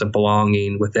a sense of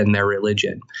belonging within their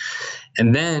religion.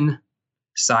 And then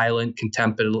silent,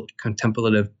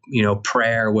 contemplative,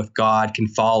 prayer with God can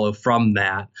follow from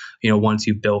that, once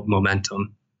you've built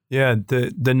momentum. Yeah,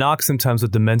 the knock sometimes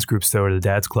with the men's groups, though, or the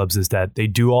dads clubs, is that they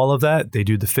do all of that. They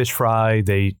do the fish fry.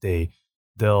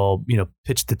 They'll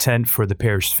pitch the tent for the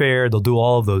parish fair. They'll do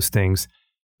all of those things,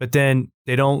 but then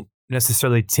they don't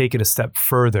necessarily take it a step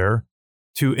further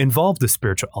to involve the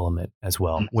spiritual element as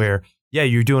well, where, yeah,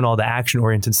 you're doing all the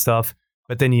action-oriented stuff,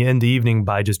 but then you end the evening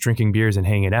by just drinking beers and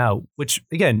hanging out, which,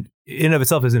 again, in and of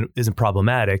itself isn't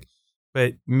problematic,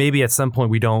 but maybe at some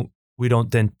point we don't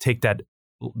then take that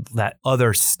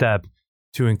other step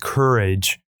to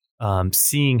encourage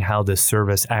seeing how this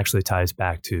service actually ties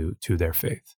back to their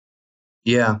faith.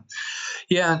 Yeah.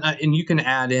 And you can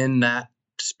add in that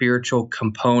spiritual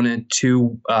component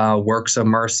to works of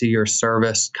mercy or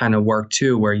service kind of work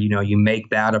too, where, you make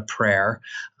that a prayer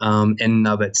in and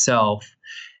of itself.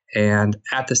 And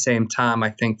at the same time, I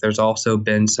think there's also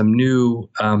been some new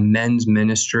men's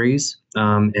ministries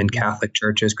in Catholic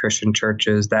churches, Christian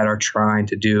churches that are trying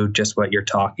to do just what you're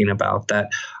talking about,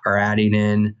 that are adding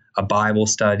in a Bible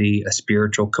study, a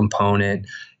spiritual component,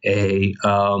 a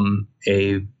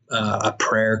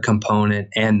prayer component,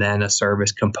 and then a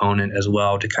service component as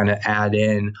well, to kind of add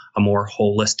in a more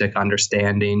holistic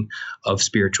understanding of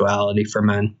spirituality for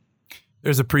men.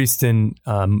 There's a priest in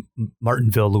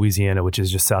Martinville, Louisiana, which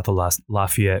is just south of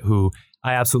Lafayette, who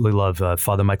I absolutely love.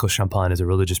 Father Michael Champagne is a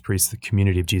religious priest, the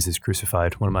Community of Jesus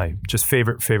Crucified, one of my just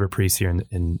favorite priests here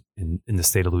in the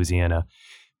state of Louisiana.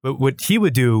 But what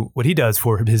he does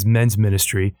for his men's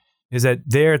ministry is that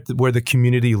there, where the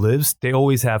community lives, they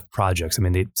always have projects. I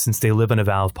mean, since they live in a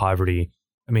valley of poverty,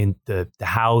 I mean, the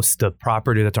house, the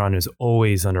property that they're on is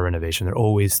always under renovation. They're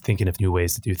always thinking of new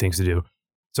ways to do things to do.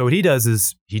 So what he does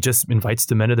is he just invites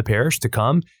the men of the parish to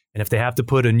come. And if they have to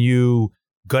put a new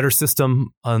gutter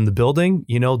system on the building,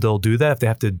 they'll do that. If they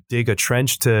have to dig a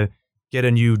trench to get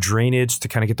a new drainage to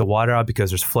kind of get the water out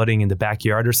because there's flooding in the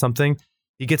backyard or something,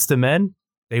 he gets the men.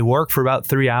 They work for about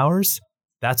 3 hours.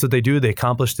 That's what they do. They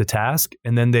accomplish the task,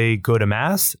 and then they go to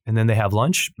mass, and then they have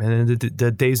lunch, and then the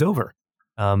day's over.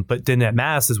 But then at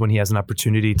mass is when he has an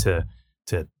opportunity to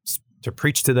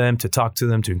preach to them, to talk to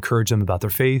them, to encourage them about their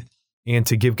faith, and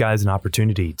to give guys an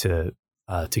opportunity to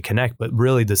connect. But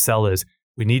really the sell is,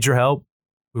 we need your help.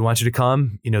 We want you to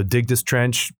come, dig this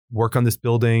trench, work on this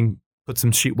building, put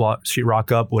some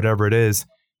sheetrock up, whatever it is.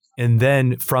 And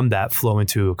then from that flow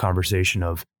into a conversation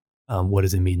of what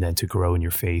does it mean then to grow in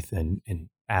your faith and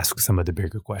ask some of the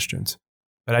bigger questions.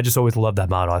 But I just always loved that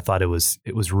model. I thought it was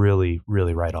really,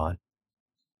 really right on.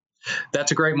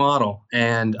 That's a great model.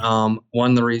 And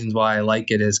one of the reasons why I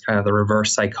like it is kind of the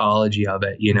reverse psychology of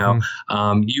it.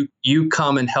 You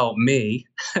come and help me,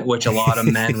 which a lot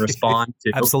of men respond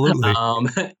to. Absolutely.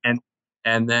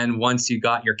 And then once you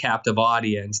got your captive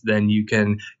audience, then you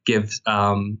can give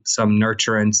some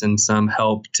nurturance and some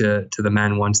help to the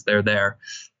men once they're there.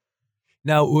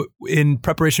 Now, in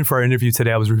preparation for our interview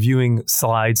today, I was reviewing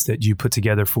slides that you put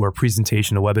together for a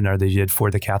presentation, a webinar that you did for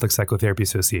the Catholic Psychotherapy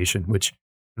Association, which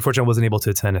unfortunately I wasn't able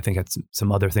to attend. I think I had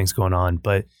some other things going on.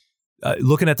 But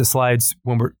looking at the slides,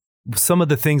 some of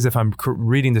the things, if I'm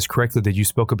reading this correctly, that you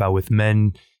spoke about with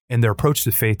men and their approach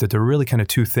to faith, that there are really kind of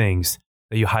two things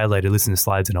that you highlighted, at least in the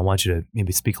slides, and I want you to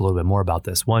maybe speak a little bit more about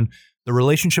this. One, the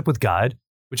relationship with God,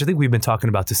 which I think we've been talking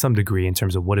about to some degree in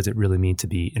terms of what does it really mean to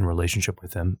be in relationship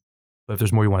with Him. But if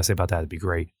there's more you want to say about that, it'd be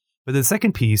great. But the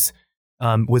second piece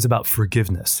was about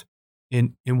forgiveness.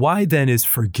 And why then is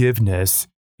forgiveness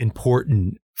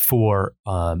important for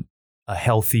a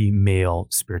healthy male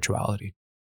spirituality?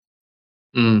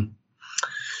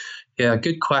 Yeah,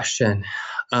 good question.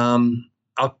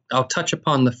 I'll touch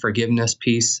upon the forgiveness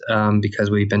piece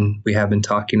because we have been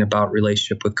talking about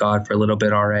relationship with God for a little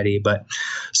bit already. But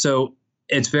so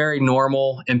it's very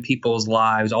normal in people's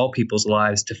lives, all people's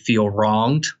lives, to feel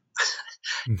wronged.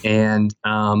 And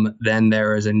then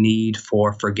there is a need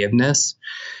for forgiveness.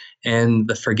 And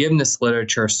the forgiveness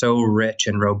literature is so rich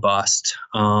and robust,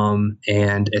 and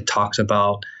it talks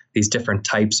about these different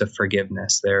types of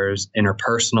forgiveness. There's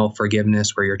interpersonal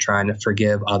forgiveness, where you're trying to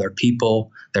forgive other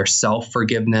people. There's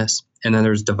self-forgiveness, and then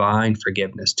there's divine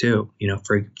forgiveness too,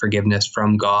 forgiveness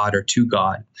from God or to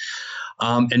God.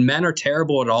 And men are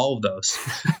terrible at all of those,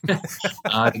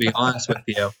 to be honest with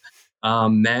you.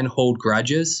 Men hold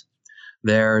grudges.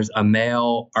 There's a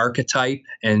male archetype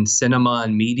in cinema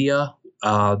and media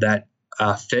that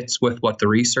fits with what the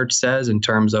research says in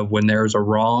terms of when there's a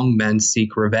wrong, men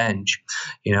seek revenge.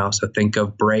 So think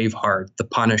of Braveheart, The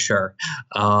Punisher,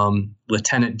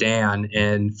 Lieutenant Dan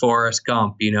in Forrest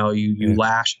Gump. You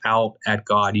lash out at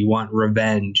God. You want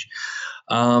revenge.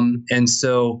 And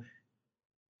so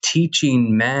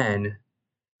teaching men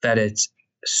that it's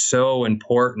so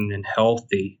important and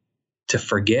healthy to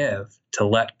forgive, to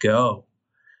let go,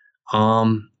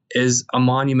 is a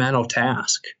monumental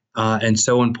task. And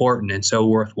so important and so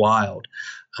worthwhile,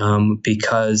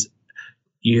 because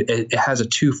it has a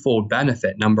twofold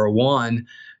benefit. Number one,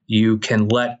 you can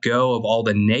let go of all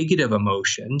the negative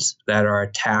emotions that are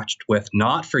attached with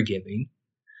not forgiving.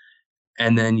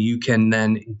 And then you can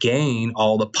then gain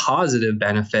all the positive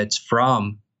benefits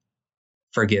from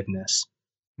forgiveness.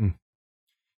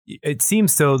 It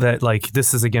seems so that like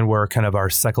this is again where kind of our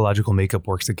psychological makeup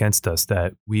works against us,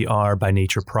 that we are by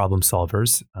nature problem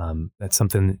solvers. That's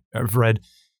something I've read.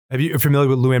 Are you familiar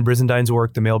with Luann Brisendine's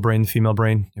work, The Male Brain, the Female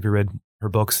Brain? Have you read her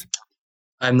books?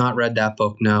 I've not read that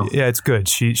book, no. Yeah, it's good.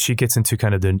 She gets into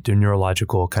kind of the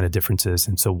neurological kind of differences.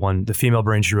 And so the female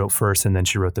brain she wrote first, and then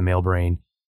she wrote The Male Brain.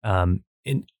 And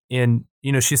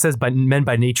you know, she says men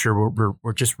by nature, we're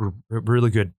really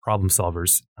good problem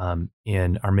solvers.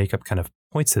 And our makeup kind of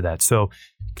points to that. So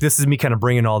this is me kind of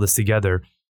bringing all this together,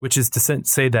 which is to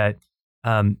say that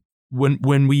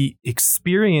when we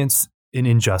experience an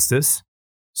injustice,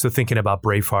 so thinking about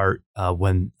Braveheart,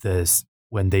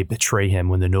 when they betray him,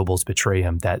 when the nobles betray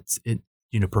him, that's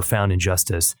profound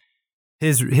injustice.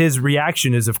 His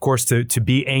reaction is, of course, to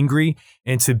be angry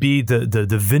and to be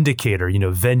the vindicator.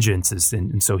 Vengeance is,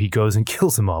 and so he goes and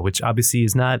kills them all, which obviously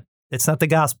it's not the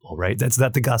gospel, right? That's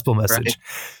not the gospel message.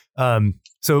 Right.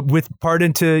 So with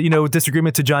pardon to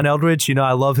disagreement to John Eldredge,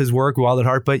 I love his work, Wild at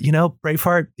Heart, but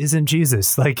Braveheart isn't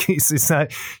Jesus. Like it's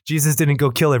not, Jesus didn't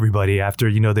go kill everybody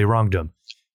after they wronged him.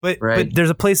 But there's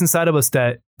a place inside of us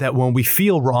that when we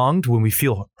feel wronged, when we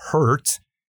feel hurt,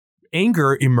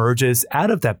 anger emerges out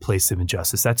of that place of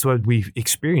injustice. That's why we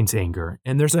experience anger.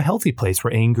 And there's a healthy place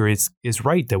where anger is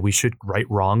right, that we should right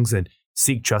wrongs and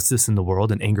seek justice in the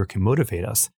world, and anger can motivate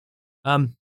us.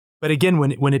 But again,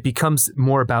 when it becomes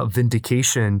more about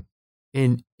vindication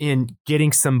in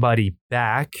getting somebody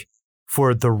back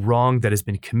for the wrong that has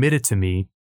been committed to me,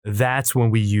 that's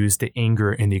when we use the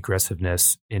anger and the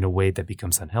aggressiveness in a way that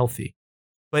becomes unhealthy.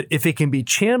 But if it can be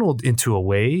channeled into a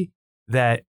way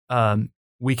that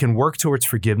we can work towards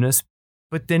forgiveness,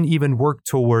 but then even work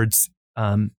towards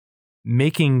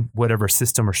making whatever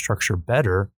system or structure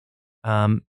better,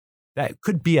 that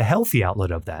could be a healthy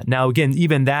outlet of that. Now, again,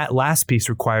 even that last piece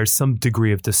requires some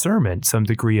degree of discernment, some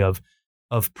degree of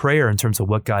prayer in terms of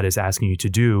what God is asking you to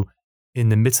do in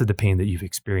the midst of the pain that you've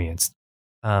experienced.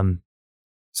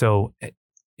 So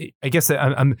I guess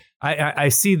I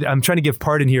see I'm trying to give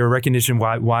pardon here, a recognition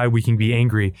why we can be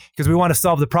angry, because we want to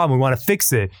solve the problem, we want to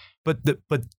fix it. But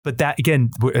that,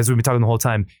 again, as we've been talking the whole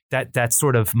time, that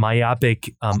sort of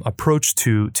myopic approach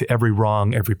to every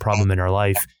wrong, every problem in our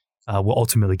life will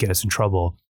ultimately get us in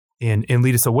trouble and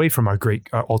lead us away from our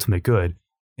ultimate good.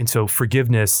 And so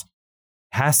forgiveness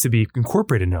has to be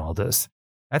incorporated in all this.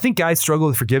 I think guys struggle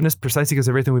with forgiveness precisely because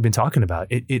of everything we've been talking about.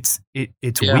 It's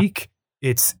weak.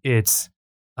 It's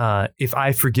if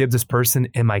I forgive this person,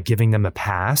 am I giving them a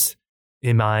pass?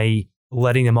 Am I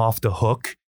letting them off the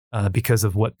hook because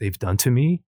of what they've done to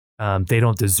me? They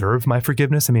don't deserve my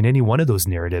forgiveness. I mean, any one of those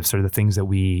narratives are the things that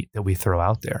we throw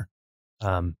out there.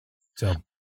 So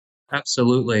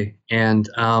absolutely, and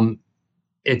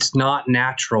it's not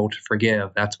natural to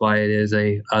forgive. That's why it is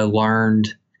a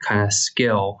learned kind of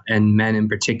skill, and men in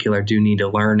particular do need to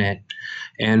learn it.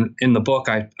 And in the book,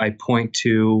 I point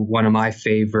to one of my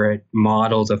favorite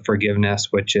models of forgiveness,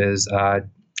 which is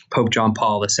Pope John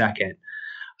Paul II.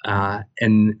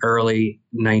 In early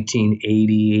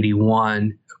 1980,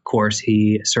 81, of course,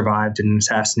 he survived an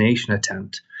assassination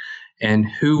attempt. And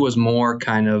who was more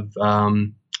kind of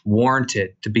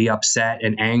warranted to be upset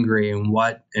and angry and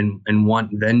want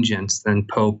vengeance than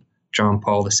Pope John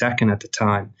Paul II at the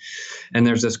time? And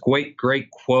there's this great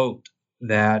quote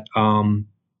that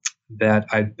that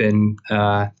I've been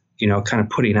kind of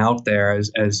putting out there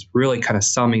as really kind of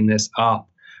summing this up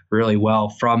really well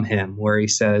from him, where he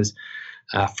says,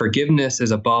 forgiveness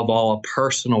is above all a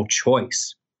personal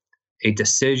choice, a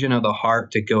decision of the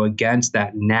heart to go against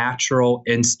that natural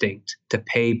instinct to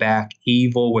pay back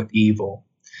evil with evil.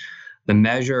 The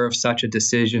measure of such a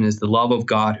decision is the love of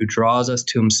God, who draws us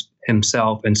to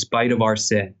himself in spite of our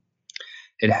sin.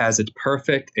 It has its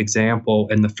perfect example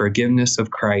in the forgiveness of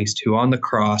Christ, who on the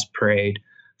cross prayed,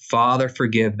 "Father,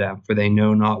 forgive them, for they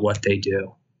know not what they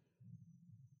do."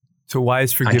 So why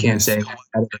is forgiveness? I can't say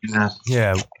better than that.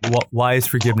 Yeah. Why is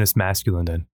forgiveness masculine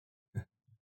then?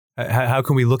 How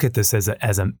can we look at this as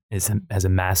a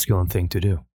masculine thing to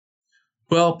do?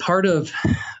 Well, part of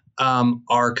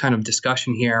our kind of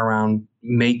discussion here around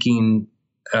looking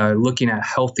at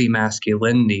healthy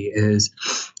masculinity is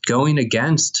going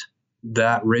against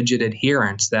that rigid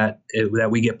adherence that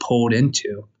we get pulled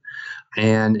into,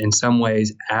 and in some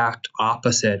ways act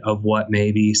opposite of what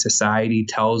maybe society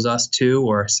tells us to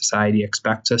or society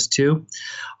expects us to,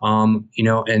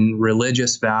 and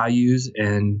religious values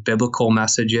and biblical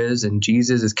messages, and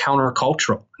Jesus is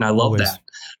countercultural, and I love Always. that.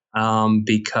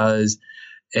 because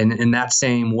in that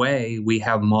same way, we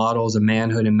have models of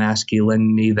manhood and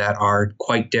masculinity that are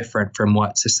quite different from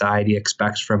what society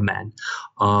expects from men.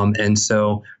 And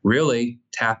so really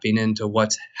tapping into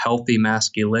what's healthy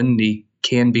masculinity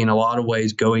can be in a lot of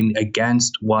ways going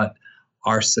against what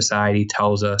our society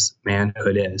tells us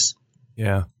manhood is.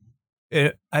 Yeah.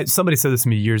 Somebody said this to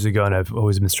me years ago, and I've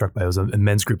always been struck by it. It was a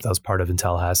men's group that I was part of in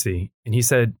Tallahassee. And he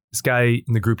said, this guy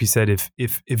in the group, he said,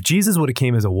 if Jesus would have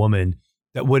came as a woman,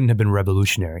 that wouldn't have been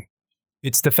revolutionary.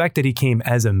 It's the fact that he came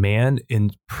as a man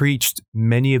and preached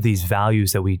many of these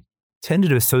values that we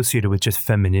tended to associate with just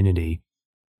femininity,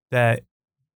 that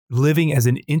living as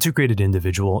an integrated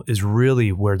individual is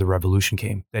really where the revolution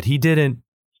came. That he didn't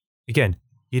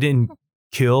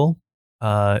kill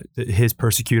his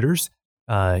persecutors.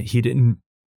 He didn't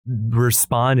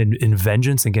respond in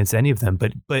vengeance against any of them,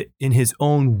 but in his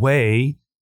own way,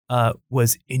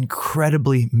 was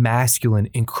incredibly masculine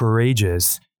and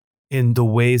courageous in the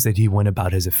ways that he went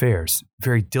about his affairs.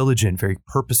 Very diligent, very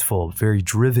purposeful, very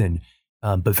driven,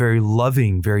 but very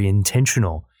loving, very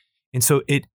intentional. And so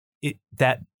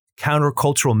that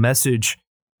countercultural message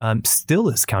still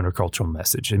is countercultural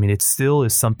message. I mean, it still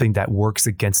is something that works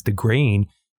against the grain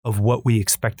of what we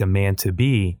expect a man to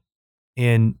be.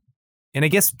 And I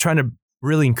guess trying to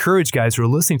really encourage guys who are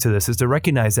listening to this is to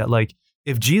recognize that, like,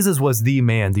 if Jesus was the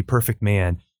man, the perfect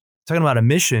man, talking about a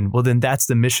mission, well, then that's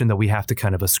the mission that we have to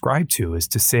kind of ascribe to, is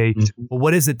to say, well,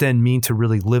 what does it then mean to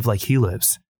really live like he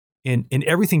lives? And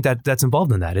everything that's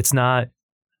involved in that. It's not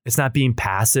being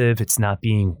passive. It's not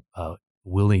being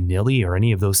willy-nilly or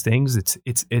any of those things.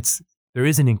 There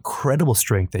is an incredible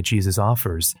strength that Jesus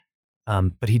offers,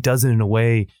 but he does it in a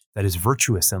way that is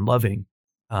virtuous and loving.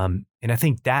 And I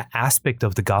think that aspect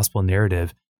of the gospel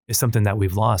narrative is something that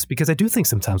we've lost, because I do think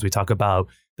sometimes we talk about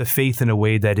the faith in a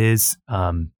way that is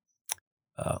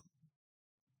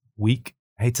weak.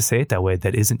 I hate to say it that way.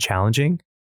 That isn't challenging.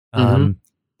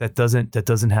 That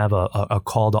doesn't have a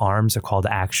call to arms, a call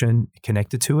to action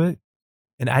connected to it.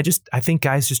 And I think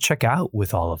guys just check out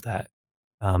with all of that.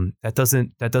 That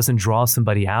doesn't draw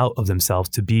somebody out of themselves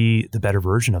to be the better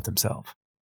version of themselves.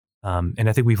 And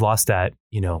I think we've lost that,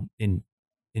 in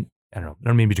I don't know. I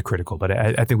don't mean to be too critical, but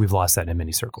I think we've lost that in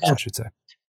many circles, I should say.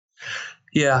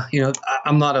 Yeah.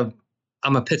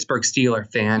 I'm a Pittsburgh Steeler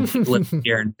fan, living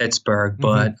here in Pittsburgh,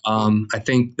 but I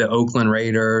think the Oakland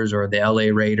Raiders or the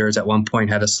LA Raiders at one point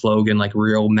had a slogan like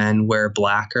 "Real men wear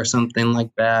black" or something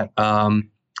like that.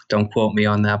 Don't quote me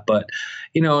on that, but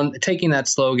taking that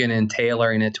slogan and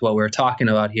tailoring it to what we're talking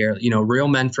about here, real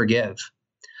men forgive,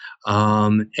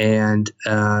 and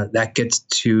that gets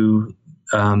to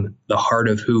the heart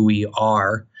of who we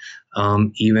are,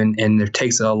 and it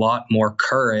takes a lot more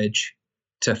courage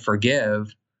to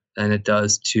forgive than it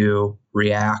does to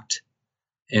react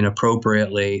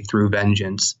inappropriately through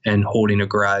vengeance and holding a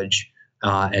grudge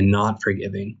and not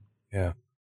forgiving. Yeah.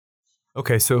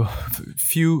 Okay, so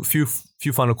few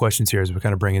final questions here as we're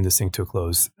kind of bringing this thing to a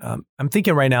close. I'm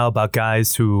thinking right now about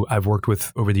guys who I've worked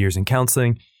with over the years in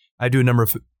counseling. I do a number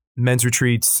of men's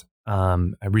retreats. I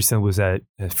recently was at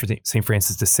St.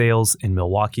 Francis de Sales in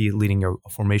Milwaukee, leading a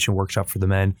formation workshop for the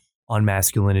men on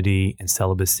masculinity and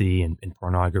celibacy and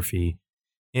pornography.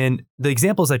 And the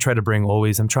examples I try to bring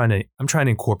always, I'm trying to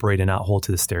incorporate and not hold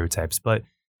to the stereotypes. But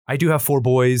I do have 4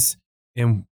 boys,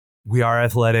 and we are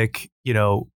athletic.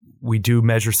 We do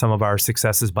measure some of our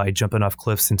successes by jumping off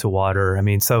cliffs into water. I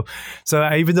mean, so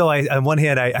even though on one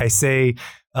hand I say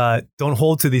don't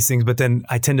hold to these things, but then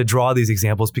I tend to draw these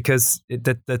examples because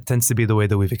that tends to be the way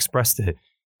that we've expressed it.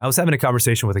 I was having a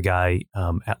conversation with a guy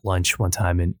at lunch one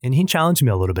time, and he challenged me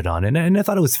a little bit on it, and I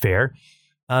thought it was fair.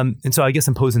 And so I guess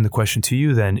I'm posing the question to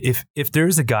you then, if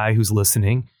there's a guy who's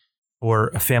listening, or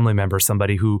a family member,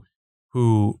 somebody who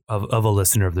of a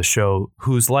listener of the show,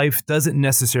 whose life doesn't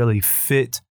necessarily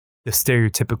fit the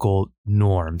stereotypical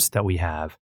norms that we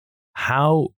have,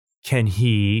 how can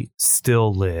he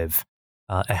still live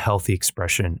a healthy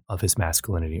expression of his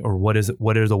masculinity? Or what is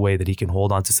the way that he can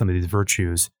hold on to some of these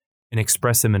virtues and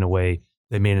express them in a way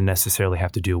that may not necessarily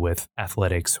have to do with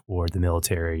athletics or the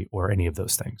military or any of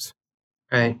those things?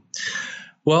 Right.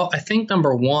 Well, I think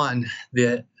number one,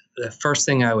 the first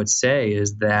thing I would say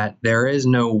is that there is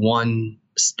no one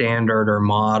standard or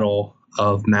model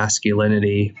of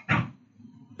masculinity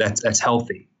that's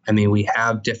healthy. I mean, we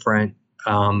have different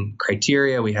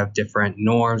criteria, we have different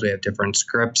norms, we have different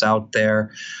scripts out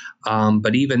there.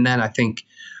 But even then, I think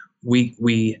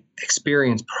we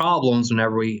experience problems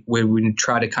whenever we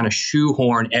try to kind of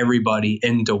shoehorn everybody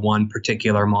into one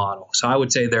particular model. So I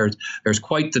would say there's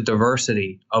quite the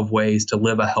diversity of ways to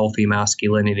live a healthy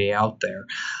masculinity out there.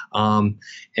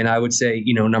 And I would say,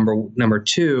 number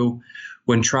two,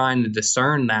 when trying to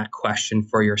discern that question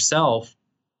for yourself,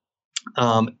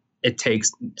 it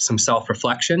takes some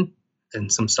self-reflection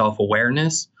and some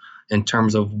self-awareness in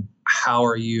terms of how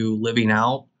are you living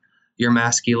out your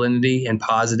masculinity in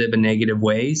positive and negative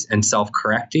ways, and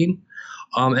self-correcting.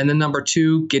 And then number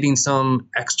two, getting some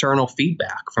external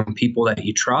feedback from people that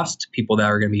you trust, people that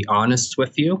are going to be honest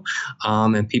with you,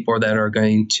 and people that are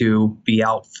going to be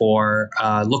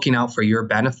looking out for your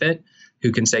benefit,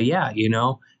 who can say, yeah,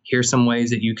 here's some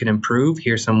ways that you can improve.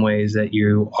 Here's some ways that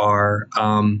you are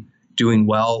doing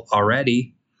well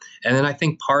already. And then I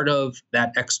think part of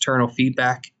that external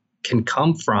feedback can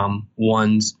come from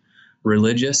one's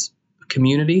religious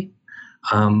community,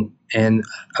 and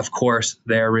of course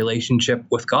their relationship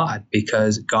with God,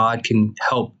 because God can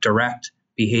help direct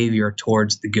behavior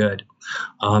towards the good.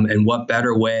 And what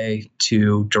better way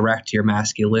to direct your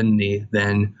masculinity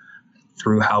than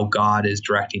through how God is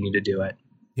directing you to do it?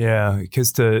 Yeah,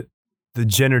 because the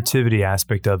generativity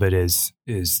aspect of it is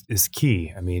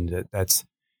key. I mean, that's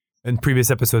in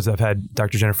previous episodes I've had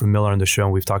Dr. Jennifer Miller on the show,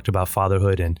 and we've talked about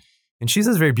fatherhood, and she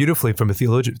says very beautifully from a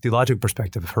theological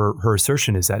perspective, her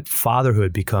assertion is that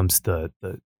fatherhood becomes the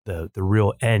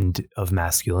real end of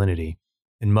masculinity,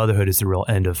 and motherhood is the real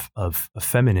end of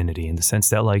femininity, in the sense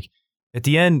that, like, at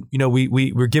the end,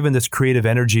 we're given this creative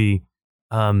energy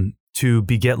to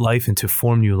beget life and to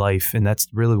form new life, and that's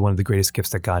really one of the greatest gifts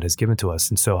that God has given to us.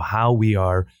 And so how we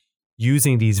are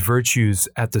using these virtues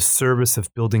at the service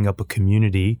of building up a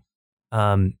community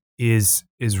is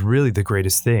really the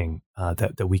greatest thing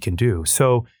that we can do.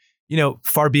 So,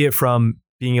 far be it from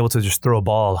being able to just throw a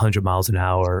ball 100 miles an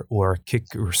hour or kick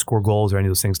or score goals or any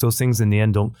of those things. Those things in the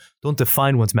end don't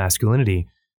define one's masculinity.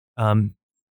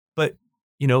 But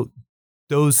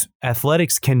those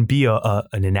athletics can be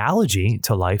an analogy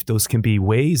to life. Those can be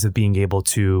ways of being able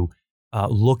to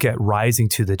look at rising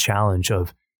to the challenge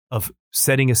of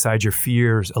setting aside your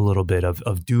fears a little bit,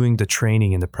 of doing the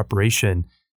training and the preparation,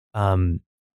 and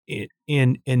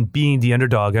being the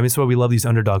underdog. I mean, it's why we love these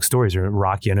underdog stories. Or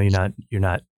Rocky, I know you're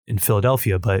not in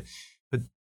Philadelphia, but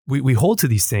we hold to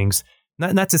these things.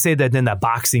 Not to say that then that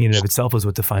boxing in and of itself is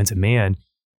what defines a man,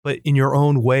 but in your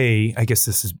own way, I guess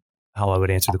this is how I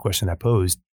would answer the question I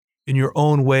posed. In your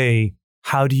own way,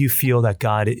 how do you feel that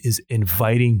God is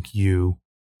inviting you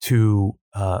to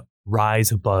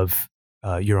rise above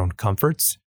your own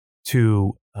comforts,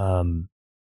 to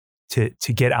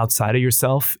get outside of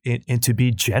yourself, and to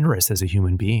be generous as a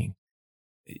human being?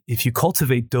 If you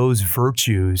cultivate those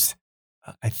virtues,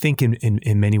 I think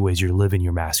in many ways you're living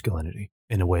your masculinity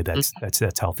in a way that's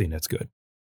healthy and that's good.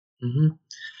 Mm-hmm.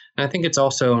 And I think it's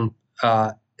also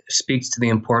speaks to the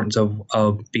importance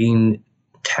of being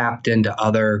tapped into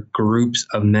other groups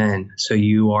of men. So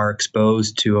you are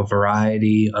exposed to a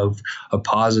variety of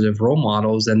positive role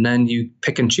models, and then you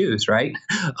pick and choose, right?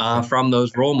 From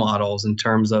those role models, in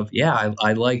terms of,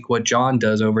 I like what John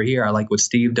does over here. I like what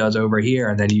Steve does over here.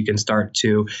 And then you can start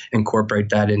to incorporate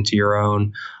that into your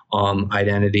own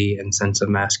identity and sense of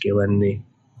masculinity.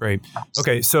 Great.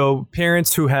 Okay. So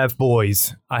parents who have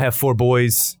boys, I have 4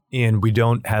 boys, and we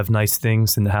don't have nice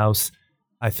things in the house.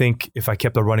 I think if I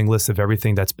kept a running list of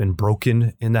everything that's been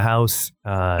broken in the house,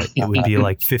 it would be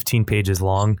like 15 pages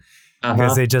long,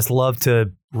 because they just love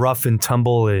to rough and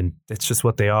tumble, and it's just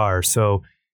what they are. So,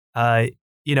 I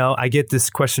get this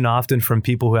question often from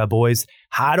people who have boys.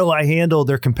 How do I handle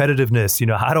their competitiveness?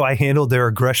 How do I handle their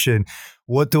aggression?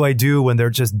 What do I do when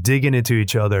they're just digging into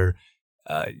each other?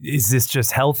 Is this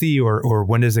just healthy, or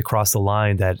when does it cross the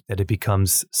line that it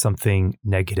becomes something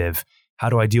negative? How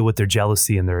do I deal with their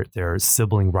jealousy and their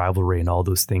sibling rivalry and all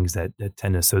those things that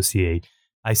tend to associate?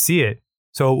 I see it.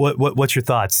 So what's your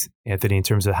thoughts, Anthony, in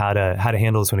terms of how to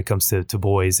handle this when it comes to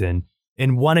boys, and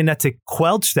wanting not to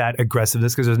quelch that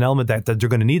aggressiveness, because there's an element that they're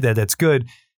going to need that's good.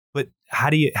 But how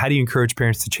do you encourage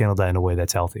parents to channel that in a way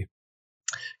that's healthy?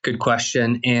 Good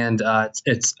question. And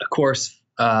it's of course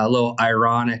a little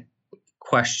ironic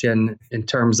question in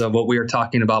terms of what we were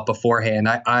talking about beforehand.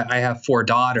 I have 4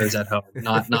 daughters at home,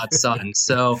 not sons.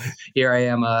 So here I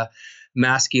am, a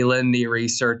masculinity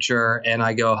researcher, and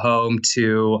I go home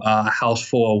to a house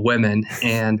full of women,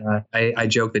 and I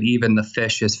joke that even the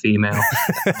fish is female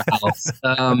in the house.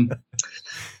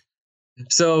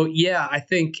 So I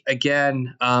think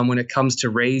again, when it comes to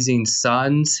raising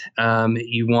sons,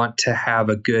 you want to have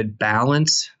a good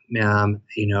balance,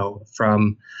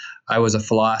 from I was a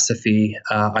philosophy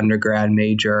undergrad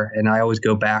major, and I always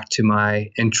go back to my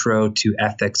intro to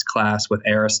ethics class with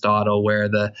Aristotle, where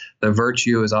the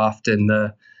virtue is often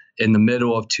in the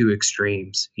middle of two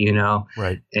extremes,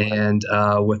 Right. And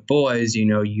with boys,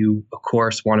 you of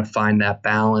course want to find that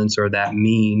balance or that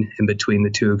mean in between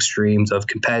the two extremes of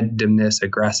competitiveness,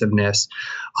 aggressiveness,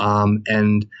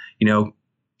 and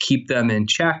keep them in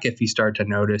check if you start to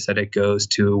notice that it goes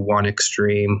to one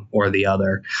extreme or the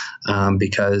other,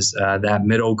 because that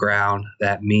middle ground,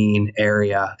 that mean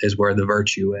area is where the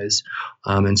virtue is.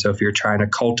 And so if you're trying to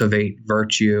cultivate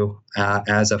virtue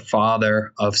as a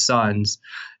father of sons,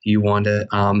 you want to,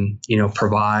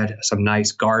 provide some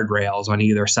nice guardrails on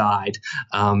either side,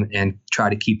 and try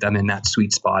to keep them in that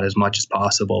sweet spot as much as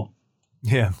possible.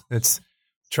 Yeah, we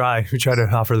try to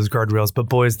offer those guardrails, but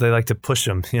boys, they like to push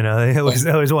them. They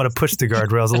always want to push the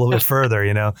guardrails a little bit further.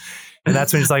 And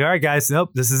that's when it's like, all right, guys,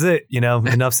 nope, this is it.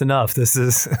 Enough's enough. This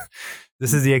is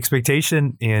the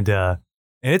expectation, and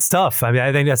it's tough. I mean,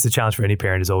 I think that's the challenge for any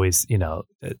parent is always,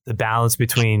 the balance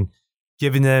between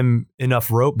giving them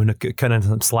enough rope and kind of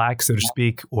some slack, so to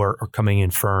speak, or coming in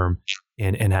firm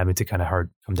and having to kind of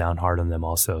come down hard on them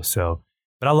also. So.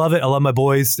 But I love it. I love my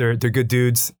boys. They're good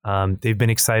dudes. They've been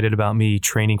excited about me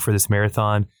training for this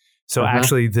marathon. So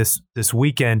actually this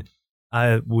weekend,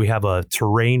 we have a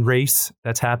terrain race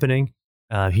that's happening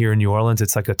here in New Orleans.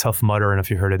 It's like a Tough Mudder. I don't know if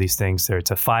you've heard of these things.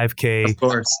 It's a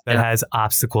 5K that has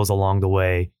obstacles along the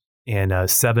way, and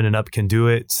 7 and up can do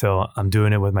it. So I'm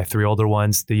doing it with my 3 older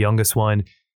ones. The youngest one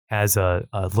has a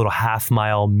little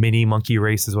half-mile mini monkey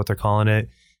race is what they're calling it.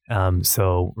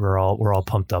 So we're all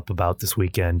pumped up about this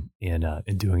weekend in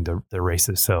doing the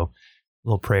races. So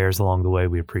little prayers along the way.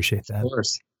 We appreciate that. Of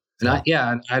course. And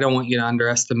I don't want you to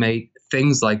underestimate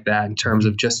things like that in terms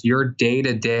of just your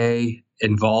day-to-day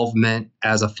involvement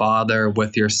as a father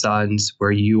with your sons,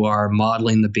 where you are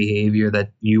modeling the behavior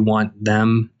that you want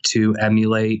them to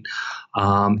emulate.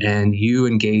 And you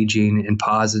engaging in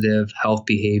positive health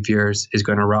behaviors is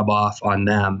going to rub off on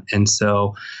them. And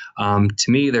so to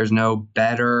me, there's no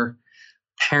better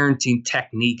parenting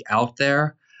technique out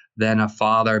there than a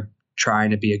father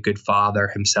trying to be a good father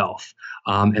himself,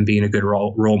 and being a good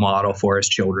role model for his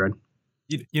children.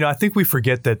 I think we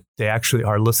forget that they actually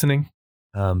are listening.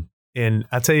 And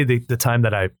I'll tell you the time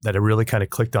that it really kind of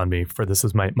clicked on me for this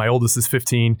was my oldest is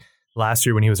 15. Last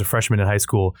year when he was a freshman in high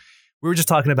school, we were just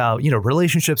talking about,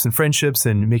 relationships and friendships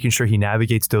and making sure he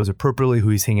navigates those appropriately, who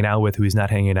he's hanging out with, who he's not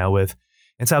hanging out with.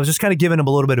 And so I was just kind of giving him a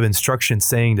little bit of instruction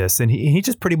saying this. And he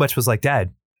just pretty much was like,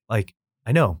 Dad, like,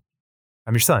 I know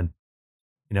I'm your son,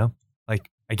 like,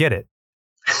 I get it.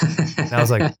 And I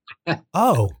was like,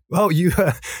 oh, you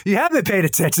haven't paid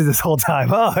attention this whole time.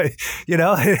 Oh,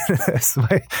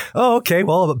 oh, okay.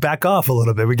 Well, back off a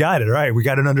little bit. We got it. All right. We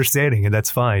got an understanding, and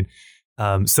that's fine.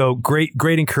 So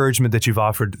great encouragement that you've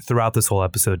offered throughout this whole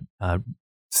episode.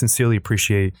 Sincerely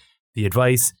appreciate the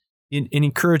advice in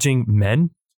encouraging men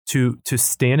to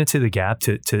stand into the gap,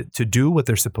 to do what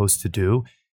they're supposed to do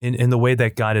in the way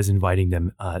that God is inviting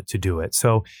them to do it.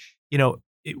 So,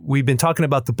 we've been talking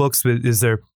about the books, but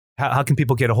how can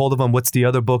people get a hold of them? What's the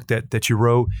other book that you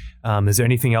wrote? Is there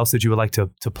anything else that you would like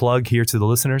to plug here to the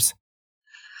listeners?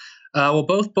 Well,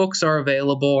 both books are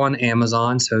available on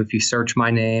Amazon. So if you search my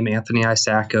name, Anthony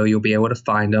Isacco, you'll be able to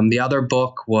find them. The other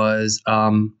book was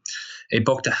a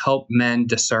book to help men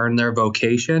discern their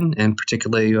vocation, and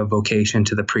particularly a vocation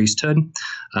to the priesthood.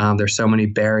 There's so many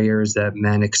barriers that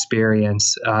men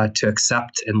experience to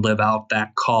accept and live out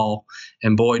that call.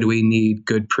 And boy, do we need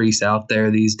good priests out there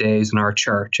these days in our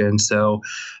church. And so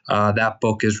that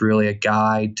book is really a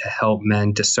guide to help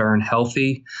men discern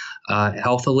healthily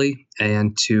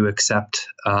and to accept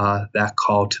that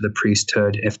call to the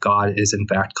priesthood if God is in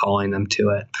fact calling them to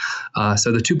it.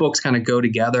 So the two books kind of go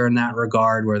together in that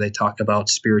regard, where they talk about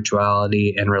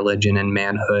spirituality and religion and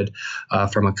manhood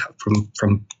from a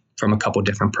couple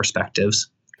different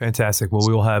perspectives. Fantastic. Well,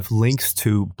 we will have links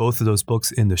to both of those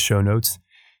books in the show notes.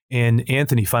 And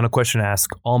Anthony, final question to ask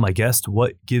all my guests: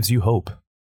 what gives you hope?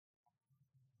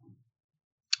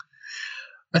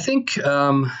 I think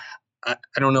I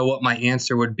don't know what my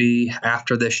answer would be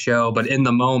after this show, but in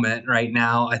the moment right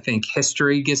now, I think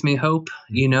history gives me hope.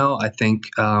 I think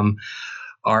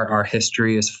our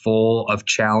history is full of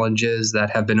challenges that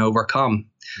have been overcome.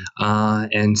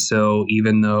 And so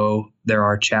even though there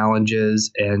are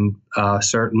challenges and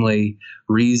certainly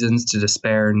reasons to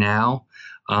despair now,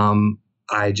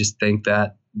 I just think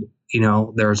that,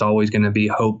 there's always going to be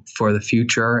hope for the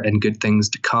future and good things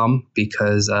to come,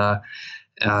 because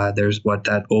There's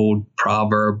that old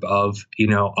proverb of,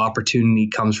 opportunity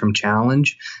comes from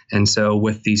challenge. And so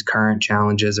with these current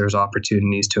challenges, there's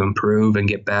opportunities to improve and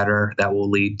get better that will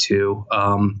lead to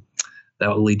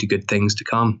good things to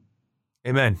come.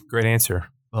 Amen. Great answer.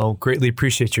 Well, greatly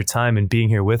appreciate your time and being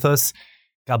here with us.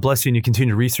 God bless you, and you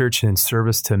continue research and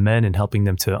service to men and helping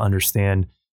them to understand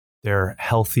their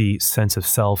healthy sense of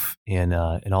self and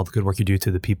all the good work you do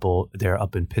to the people there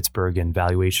up in Pittsburgh and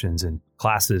valuations and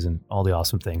classes and all the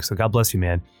awesome things. So God bless you,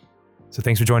 man. So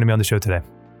thanks for joining me on the show today.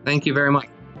 Thank you very much.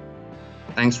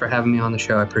 Thanks for having me on the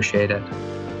show. I appreciate it.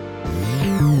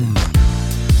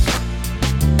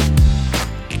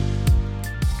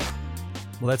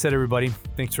 Well, that's it, everybody.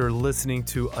 Thanks for listening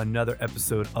to another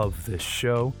episode of the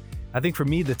show. I think for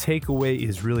me, the takeaway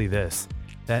is really this,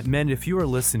 that men, if you are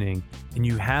listening and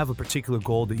you have a particular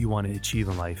goal that you want to achieve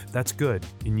in life, that's good.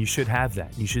 And you should have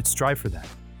that. You should strive for that.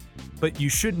 But you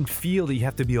shouldn't feel that you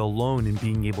have to be alone in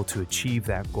being able to achieve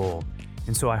that goal.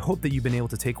 And so I hope that you've been able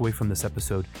to take away from this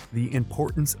episode the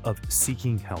importance of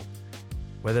seeking help.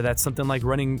 Whether that's something like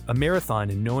running a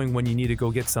marathon and knowing when you need to go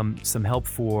get some help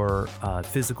for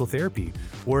physical therapy,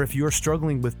 or if you're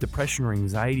struggling with depression or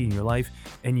anxiety in your life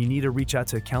and you need to reach out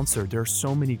to a counselor, there are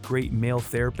so many great male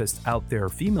therapists out there, or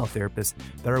female therapists,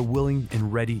 that are willing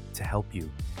and ready to help you.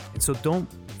 And so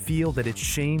don't feel that it's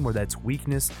shame or that's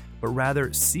weakness, but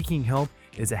rather seeking help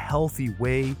is a healthy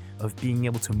way of being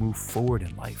able to move forward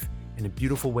in life, and a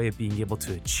beautiful way of being able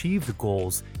to achieve the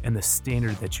goals and the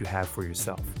standard that you have for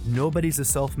yourself. Nobody's a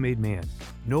self-made man.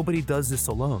 Nobody does this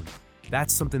alone.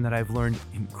 That's something that I've learned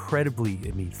incredibly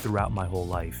throughout my whole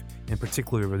life, and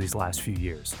particularly over these last few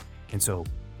years. And so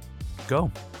go,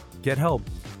 get help.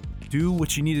 Do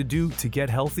what you need to do to get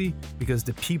healthy, because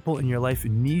the people in your life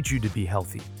need you to be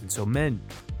healthy. And so men,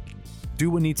 do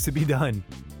what needs to be done.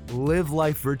 Live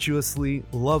life virtuously,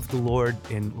 love the Lord,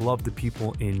 and love the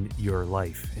people in your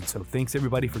life. And so thanks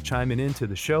everybody for chiming into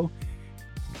the show.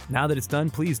 Now that it's done,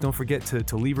 please don't forget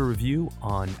to leave a review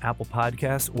on Apple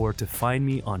Podcasts, or to find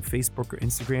me on Facebook or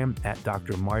Instagram at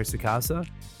Dr. Mario Sacasa.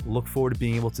 Look forward to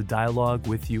being able to dialogue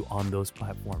with you on those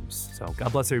platforms. So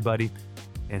God bless everybody,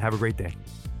 and have a great day.